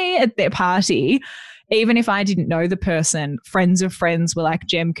birthday at their party, even if I didn't know the person, friends of friends were like,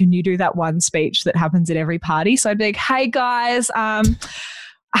 Gem, can you do that one speech that happens at every party? So I'd be like, hey guys,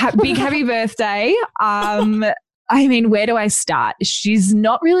 big happy birthday. I mean, where do I start? She's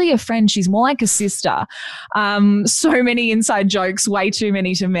not really a friend. She's more like a sister. So many inside jokes, way too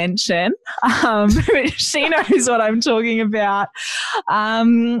many to mention. She knows what I'm talking about.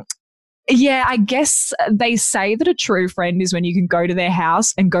 Yeah, I guess they say that a true friend is when you can go to their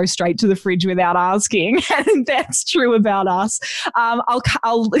house and go straight to the fridge without asking. And that's true about us. I'll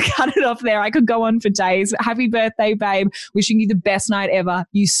cut it off there. I could go on for days. Happy birthday, babe. Wishing you the best night ever.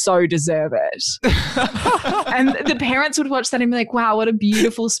 You so deserve it. And the parents would watch that and be like, wow, what a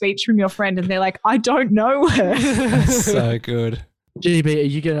beautiful speech from your friend. And they're like, I don't know her. That's so good. GB, are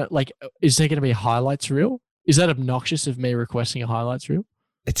you going to, is there going to be a highlights reel? Is that obnoxious of me requesting a highlights reel?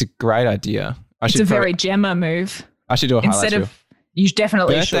 It's a great idea. It's a very Gemma move. I should do a highlights reel. You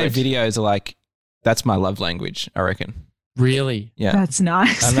definitely Birthday should. videos are like, that's my love language, I reckon. Really? Yeah. That's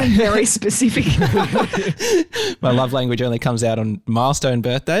nice and very specific. My love language only comes out on milestone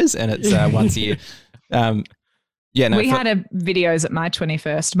birthdays and it's once a year. We had videos at my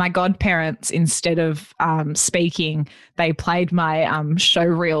 21st. My godparents, instead of speaking, they played my show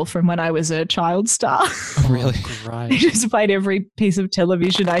reel from when I was a child star. Oh, really? Great. They just played every piece of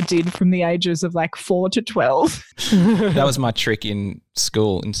television I did from the ages of like 4 to 12. That was my trick in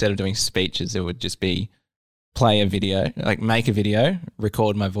school. Instead of doing speeches, it would just be play a video, like make a video,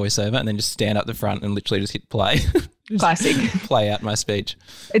 record my voiceover, and then just stand up the front and literally just hit play. Classic. Play out my speech.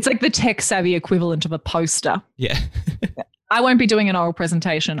 It's like the tech savvy equivalent of a poster. Yeah. I won't be doing an oral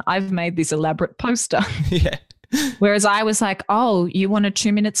presentation. I've made this elaborate poster. Yeah. Whereas I was like, oh, you want a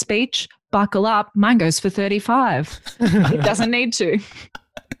 2-minute speech? Buckle up. Mine goes for 35. It doesn't need to.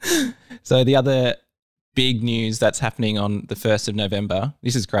 So the other big news that's happening on the 1st of November,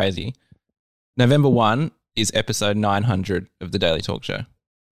 this is crazy. November 1 is episode 900 of The Daily Talk Show.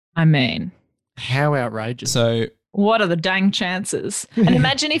 I mean, how outrageous. So what are the dang chances? And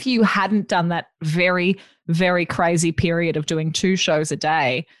imagine if you hadn't done that very, very crazy period of doing 2 shows a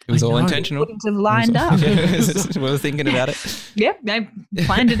day. It was all intentional. Wouldn't have lined up. We were thinking about it. Yep, they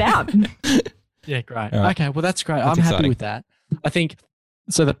planned it out. Yeah, great. Right. Okay, well, that's great. That's I'm exciting. happy with that. I think,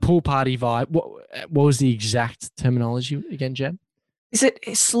 so the pool party vibe, what was the exact terminology again, Jem? Is it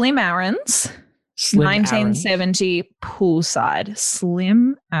Slim Aaron's? Slim 1970 poolside.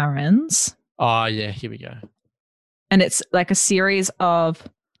 Slim Aaron's. Oh, yeah, here we go. And it's like a series of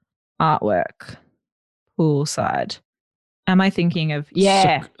artwork. Poolside. Am I thinking of?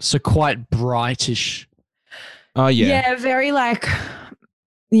 Yeah. So quite brightish. Oh, yeah. Yeah, very like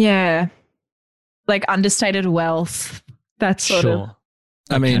understated wealth. That sort of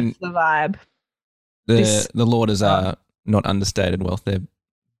I mean, the vibe. the Lauders are not understated wealth.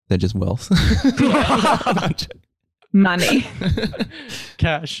 They're just wealth. Money.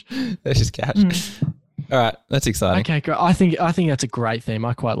 Cash. That's just cash. All right, that's exciting. Okay, great. I think that's a great theme.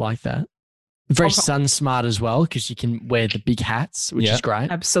 I quite like that. Very sun smart as well because you can wear the big hats, which is great.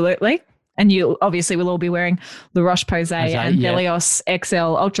 Absolutely. And you obviously will all be wearing the Roche-Posay and Helios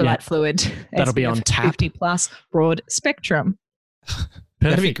XL ultralight fluid. That'll be on tap. 50 plus broad spectrum.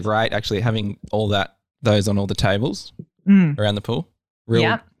 That'd be great, actually, having all those on all the tables around the pool.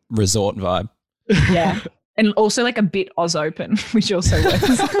 Real resort vibe. Yeah. And also like a bit Oz Open, which also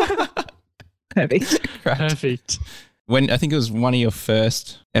works. Perfect. Perfect. When I think it was one of your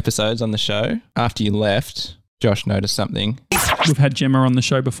first episodes on the show, after you left, Josh noticed something. We've had Gemma on the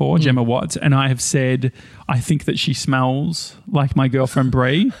show before, Gemma Watts, and I have said I think that she smells like my girlfriend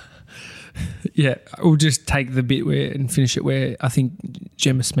Brie. Yeah, we'll just take the bit where and finish it where I think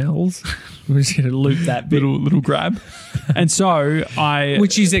Gemma smells. We're just going to loop that bit. little grab. And so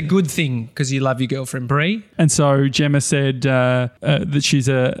Which is a good thing because you love your girlfriend, Brie. And so Gemma said that she's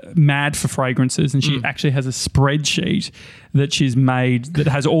mad for fragrances, and she actually has a spreadsheet that she's made that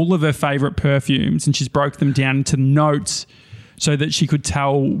has all of her favourite perfumes, and she's broke them down into notes so that she could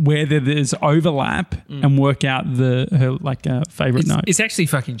tell whether there's overlap and work out her favourite note. It's actually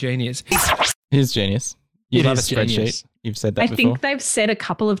fucking genius. It is genius. You It love a is spreadsheet. genius. You've said that I before. think they've said a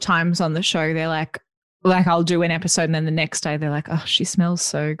couple of times on the show, they're like I'll do an episode and then the next day they're like, oh, she smells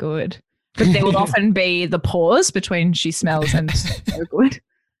so good. But there will often be the pause between she smells and so good.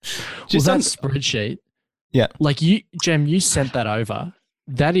 Just that on- spreadsheet, Yeah. like Jem, you sent that over.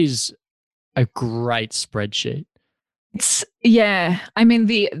 That is a great spreadsheet. I mean,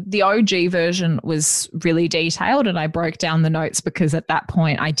 the OG version was really detailed and I broke down the notes because at that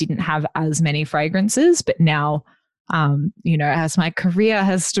point I didn't have as many fragrances, but now, as my career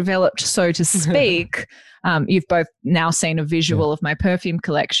has developed, so to speak, you've both now seen a visual of my perfume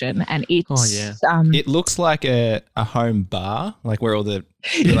collection and it's, it looks like a home bar, like where all the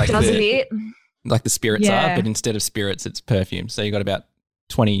doesn't it? like the spirits Yeah. are, but instead of spirits, it's perfumes. So you got about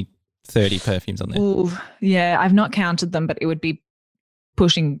 20, 30 perfumes on there. Ooh, yeah, I've not counted them, but it would be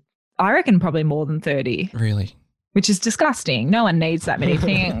pushing, I reckon, probably more than 30, Really? which is disgusting. No one needs that many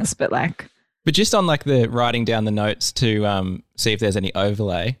things, but But just on like the writing down the notes to see if there's any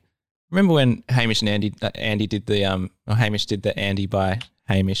overlay. Remember when Hamish and Andy did the Hamish did the Andy by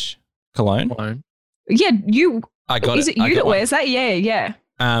Hamish cologne? yeah, I got is it. it I you got that one. wears that? Yeah.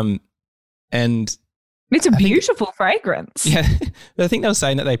 And It's a I think- beautiful fragrance. yeah, I think they were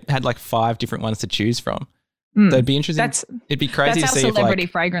saying that they had like 5 different ones to choose from. Mm. So it'd be interesting. That's It'd be crazy that's to how see if celebrity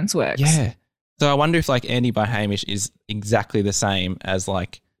like, fragrance works. yeah. So I wonder if like Andy by Hamish is exactly the same as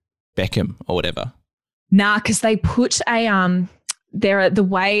like Beckham or whatever. Nah, because they put a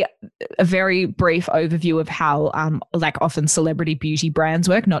very brief overview of how like often celebrity beauty brands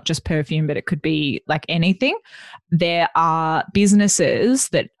work, not just perfume, but it could be like anything. There are businesses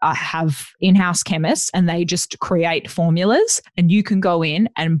that have in-house chemists and they just create formulas and you can go in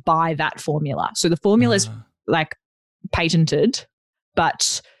and buy that formula. So the formula's like patented,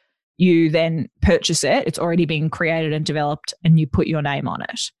 but you then purchase it. It's already been created and developed and you put your name on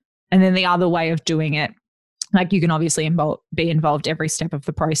it. And then the other way of doing it, like you can obviously be involved every step of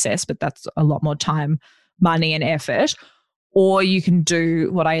the process, but that's a lot more time, money and effort. Or you can do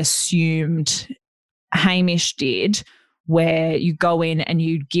what I assumed Hamish did, where you go in and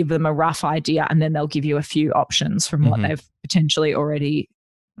you give them a rough idea and then they'll give you a few options from what they've potentially already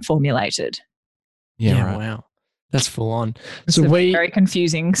formulated. Yeah, right. Wow. That's full on. It's So a we very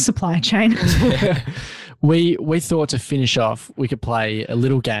confusing supply chain. we thought to finish off, we could play a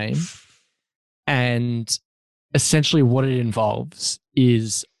little game, and essentially what it involves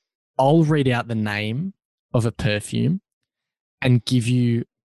is I'll read out the name of a perfume and give you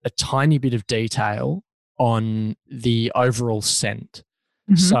a tiny bit of detail on the overall scent.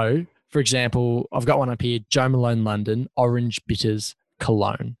 Mhm. So, for example, I've got one up here, Jo Malone London Orange Bitters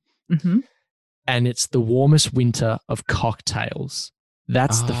Cologne. Mhm. And it's the warmest winter of cocktails.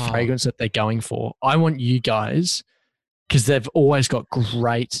 That's the Oh. fragrance that they're going for. I want you guys, because they've always got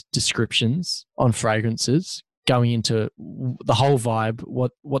great descriptions on fragrances going into the whole vibe,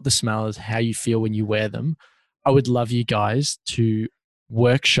 what the smell is, how you feel when you wear them. I would love you guys to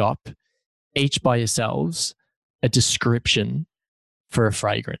workshop each by yourselves a description for a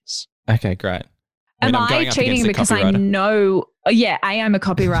fragrance. Okay, great. Am I'm going I up cheating against the because I copywriter. know? A, I'm a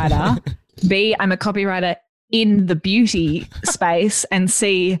copywriter. B, I'm a copywriter in the beauty space, and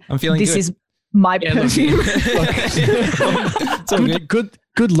C, I'm feeling this good. is my Yeah, look, perfume. It's all good.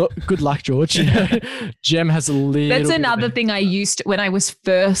 Good luck, George. Jem has a little. That's bit of another a- thing I used to, when I was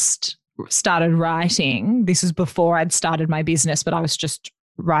first started writing. This is before I'd started my business, but I was just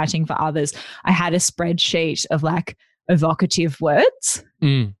writing for others. I had a spreadsheet of like evocative words.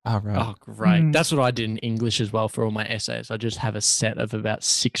 Mm. Oh, right. Oh, great. Mm. That's what I did in English as well for all my essays. I just have a set of about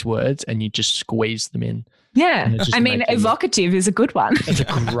 6 words and you just squeeze them in. Yeah. And it just I mean, make you look- evocative is a good one. It's a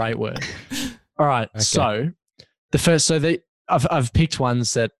great word. All right. Okay. So the first, I've picked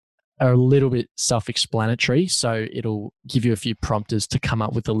ones that are a little bit self-explanatory. So it'll give you a few prompters to come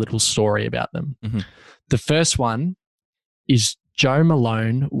up with a little story about them. Mhm. The first one is Jo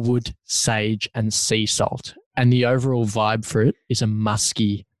Malone Wood, Sage, and Sea Salt. And the overall vibe for it is a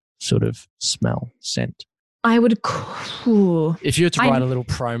musky sort of smell, scent. I would. If you were to I- write a little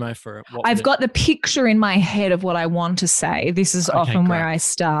promo for it, what would I've it- got the picture in my head of what I want to say. This is Okay, often where great. I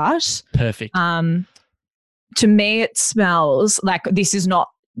start. perfect. To me, it smells like this is not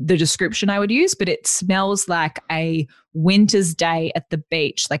the description I would use, but it smells like a winter's day at the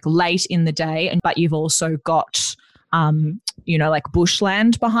beach, like late in the day. But you've also got, like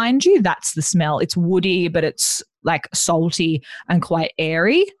bushland behind you. That's the smell. It's woody, but it's like salty and quite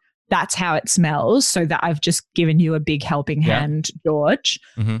airy. That's how it smells. So that I've just given you a big helping hand, George.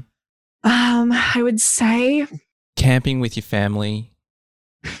 Mm-hmm. I would say camping with your family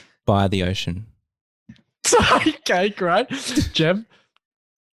by the ocean. Okay, great. Gem?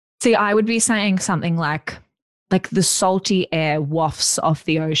 See, I would be saying something like the salty air wafts off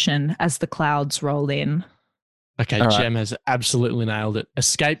the ocean as the clouds roll in. Okay, All right. Gem has absolutely nailed it.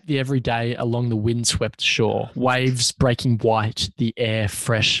 Escape the everyday along the windswept shore. Waves breaking white, the air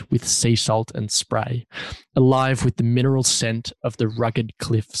fresh with sea salt and spray. Alive with the mineral scent of the rugged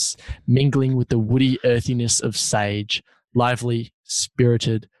cliffs, mingling with the woody earthiness of sage. Lively,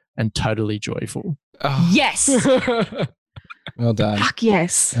 spirited, and totally joyful. Oh, Yes. well done. Fuck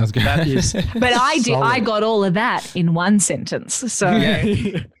yes. That was good. That is But I solid. got all of that in one sentence. So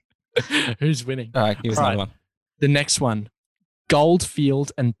Who's winning? All right, give us All another right. one. The next one,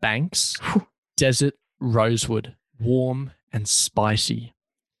 Goldfield and Banks, Desert Rosewood, warm and spicy.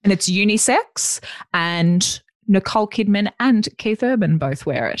 and it's unisex, and Nicole Kidman and Keith Urban both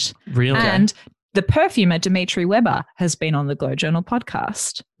wear it. Really? And the perfumer Dimitri Weber has been on the Glow Journal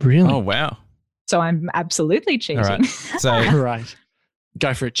podcast. Really? Oh, wow. So I'm absolutely cheating. All right. So Right.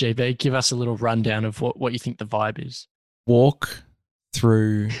 Go for it, GB. Give us a little rundown of what you think the vibe is. walk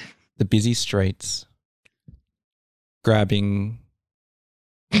through the busy streets, grabbing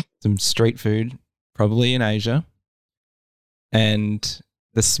some street food, probably in Asia, and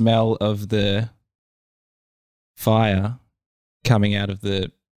the smell of the fire coming out of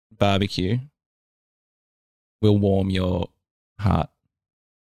the barbecue will warm your heart.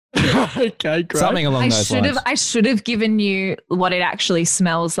 Okay, great. Something along those lines. I should have given you what it actually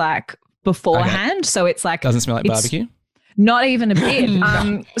smells like beforehand. So it's like Doesn't smell like it's barbecue? not even a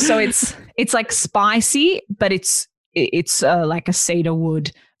bit. So it's like spicy, but it's like a cedar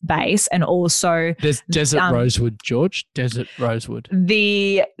wood base, and also There's Desert um, Rosewood, George. Desert Rosewood.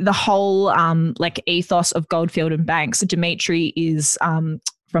 the whole like ethos of Goldfield and Banks. Dimitri is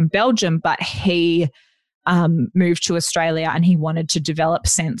from Belgium, but he moved to Australia and he wanted to develop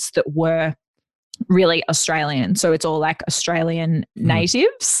scents that were really Australian. So it's all like Australian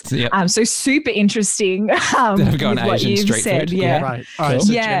natives. Yep. So super interesting They've got with an what Asian you've street said. food. Yeah. Right. All right. Cool.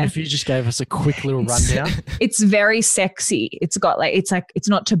 So, Yeah. Jen, if you just gave us a quick little rundown. It's very sexy. It's got it's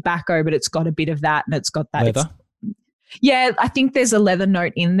not tobacco, but it's got a bit of that, and it's got that. Leather? Yeah, I think there's a leather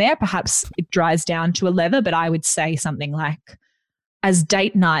note in there. Perhaps it dries down to a leather, but I would say something like, as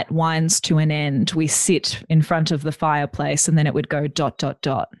date night winds to an end, we sit in front of the fireplace, and then it would go ...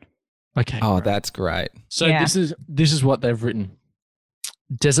 Okay. Oh, great. that's great. So Yeah. this is what they've written.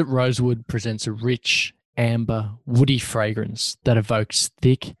 Desert Rosewood presents a rich, amber, woody fragrance that evokes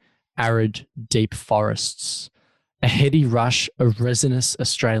thick, arid, deep forests. A heady rush of resinous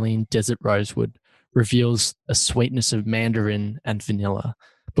Australian desert rosewood reveals a sweetness of mandarin and vanilla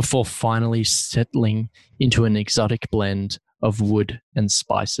before finally settling into an exotic blend of wood and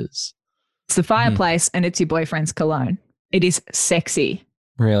spices. It's the fireplace, and it's your boyfriend's cologne. It is sexy.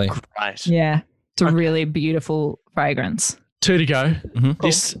 Really? Right. Yeah, it's a Okay. really beautiful fragrance. 2 to go. Mhm.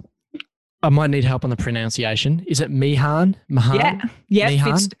 This, I might need help on the pronunciation. Is it Mihan? Mahan? Yeah,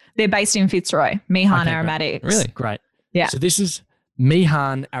 Mihan? they're based in Fitzroy. Mihan Okay, great. Aromatics. Really? Great. Yeah. So this is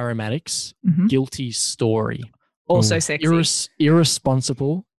Mihan Aromatics, Mhm. Guilty Story. Also Ooh. sexy.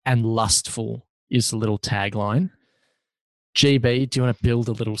 Irresponsible and lustful is the little tagline. GB, do you want to build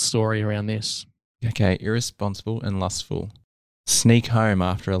a little story around this? Okay, irresponsible and lustful. Sneak home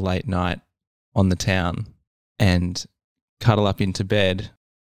after a late night on the town and cuddle up into bed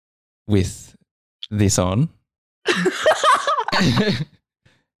with this on.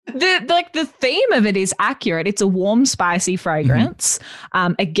 The theme of it is accurate. It's a warm, spicy fragrance.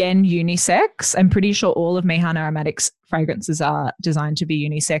 Again, unisex. I'm pretty sure all of Mihan Aromatics fragrances are designed to be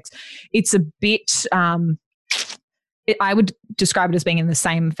unisex. It's a bit. I would describe it as being in the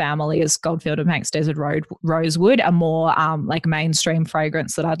same family as Goldfield and Banks Desert Rosewood. A more like mainstream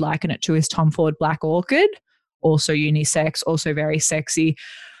fragrance that I'd liken it to is Tom Ford Black Orchid, also unisex, also very sexy.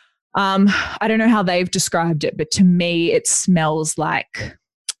 I don't know how they've described it, but to me, it smells like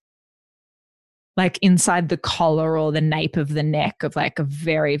inside the collar or the nape of the neck of like a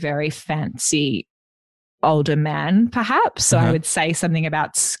very, very fancy older man, perhaps. So I would say something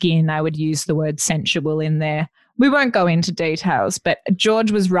about skin. I would use the word sensual in there. We won't go into details, but George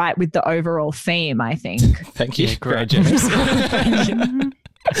was right with the overall theme, I think. Thank you. Yeah, Very great. generous.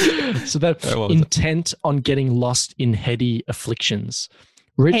 So that What was it? intent on getting lost in heady afflictions,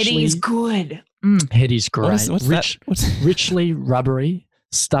 Heady's good. Heady's great. What's that? Richly rubbery,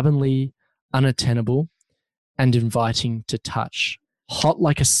 stubbornly unattainable, and inviting to touch. Hot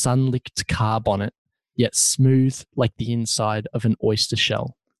like a sun-licked car bonnet, yet smooth like the inside of an oyster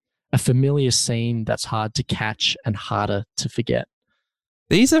shell. A familiar scene that's hard to catch and harder to forget.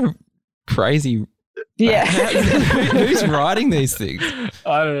 These are crazy. Yeah. Who's writing these things?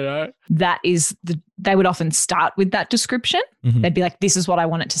 I don't know. That is they would often start with that description. Mhm. They'd be like, this is what I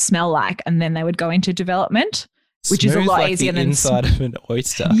want it to smell like. And then they would go into development, which is a Smooth lot like easier the than inside of an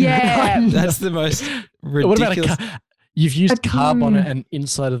oyster. Yeah. That's the most What about ridiculous. you've used car bonnet Mm. and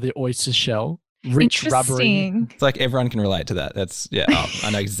inside of the oyster shell. Rich rubbery. Interesting. It's like everyone can relate to that. That's I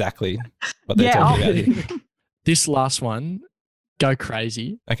know exactly what they're Yeah, talking about here. This last one, go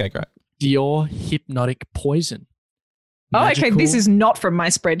crazy. Okay, great. Dior Hypnotic Poison. Oh, okay. This Magical- is not from my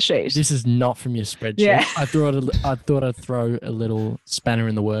spreadsheet. This is not from your spreadsheet. Yeah. I thought I'd throw a little spanner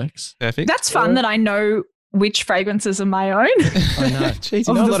in the works. Perfect. That's fun that I know which fragrances are my own. I know. Jeez,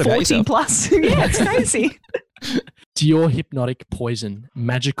 you Of know a the lot about 40 yourself. plus. Yeah, it's crazy. Dior Hypnotic Poison.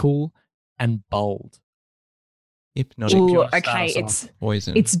 Magical and bold. Hypnotic Ooh, Start okay. us It's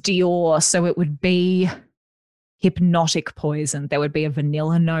poison. It's Dior, so it would be hypnotic poison. There would be a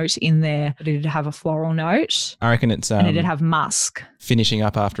vanilla note in there, but it'd have a floral note, I reckon it's and it'd have musk. finishing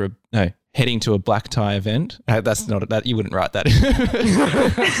up after heading to a black tie event. That's not that you wouldn't write that.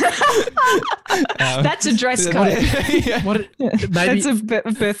 That's a dress code. Yeah. What? Maybe That's a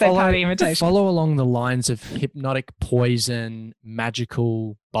birthday party invitation. Follow along the lines of hypnotic poison,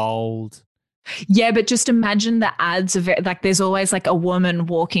 magical, bold. Yeah, but just imagine the ads of it. Like, there's always like a woman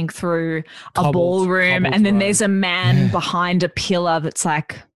walking through a Cobbled ballroom, and then road. there's a man behind a pillar that's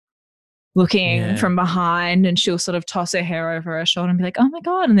like looking Yeah. from behind, and she'll sort of toss her hair over her shoulder and be like, "Oh my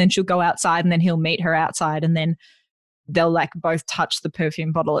god!" And then she'll go outside, and then he'll meet her outside, and then they'll like both touch the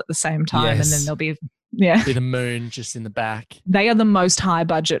perfume bottle at the same time, and Yes. then there'll be With a moon just in the back. They are the most high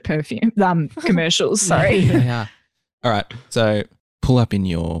budget perfume commercials. Sorry. Yeah. All right. So pull up in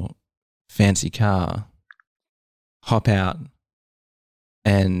your fancy car, hop out,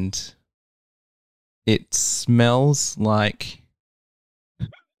 and it smells like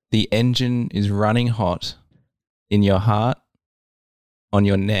the engine is running hot in your heart, on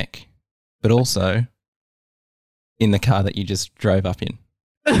your neck, but also in the car that you just drove up in.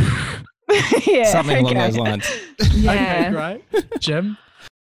 Yeah, Something along okay. those lines. Yeah. Okay, great. Gem?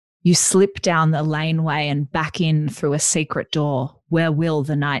 You slip down the laneway and back in through a secret door. Where will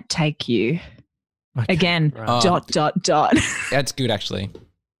the night take you? Okay, Again, right. dot. That's good, actually.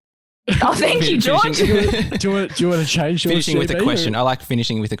 Oh, thank you, George. Do you want to change your Finishing with a CV, or- question. I like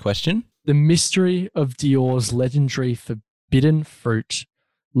finishing with a question. The mystery of Dior's legendary forbidden fruit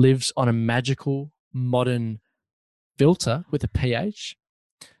lives on a magical modern filter with a pH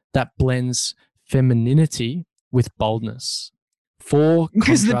that blends femininity with boldness.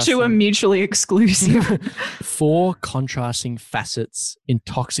 Because the two are mutually exclusive. Four contrasting facets: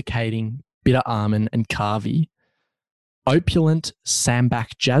 intoxicating bitter almond and carvy, opulent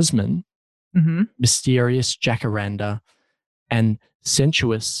sambac jasmine, Mm-hmm. mysterious jacaranda, and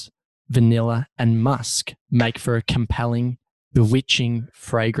sensuous vanilla and musk make for a compelling, bewitching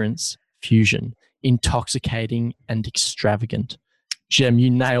fragrance fusion, intoxicating and extravagant. Gem, you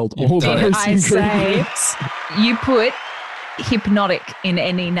nailed all done those it. I say, ingredients. you put hypnotic in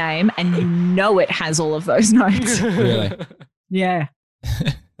any name and you know it has all of those notes. Really. Yeah.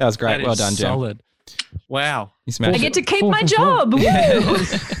 That was great. That Well is done, Jem. solid. Wow. You smashed I it. get to keep Four my for job. Woo!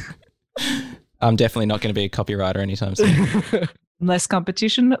 I'm definitely not going to be a copywriter anytime soon. Less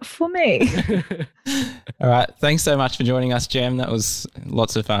competition for me. All right. Thanks so much for joining us, Jem. That was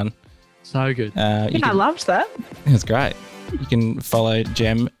lots of fun. So good. I loved that. It was great. You can follow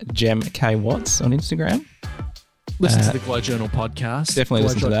Jem K Watts on Instagram. Listen to the Glow Journal podcast. Definitely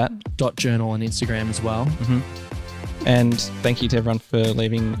listen to that. .journal on Instagram as well. And thank you to everyone for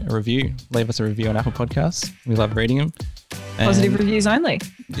leaving a review. Leave us a review on Apple Podcasts. We love reading them. And Positive reviews only.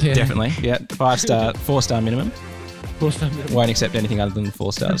 Definitely. Yeah. 5-star, 4-star minimum. Won't accept anything other than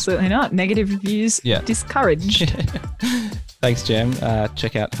 4 stars. Absolutely not. Negative reviews discouraged. Thanks, Jem.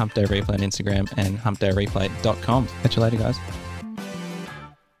 Check out Hump Day Replay on Instagram and humpdayreplay.com. Catch you later, guys.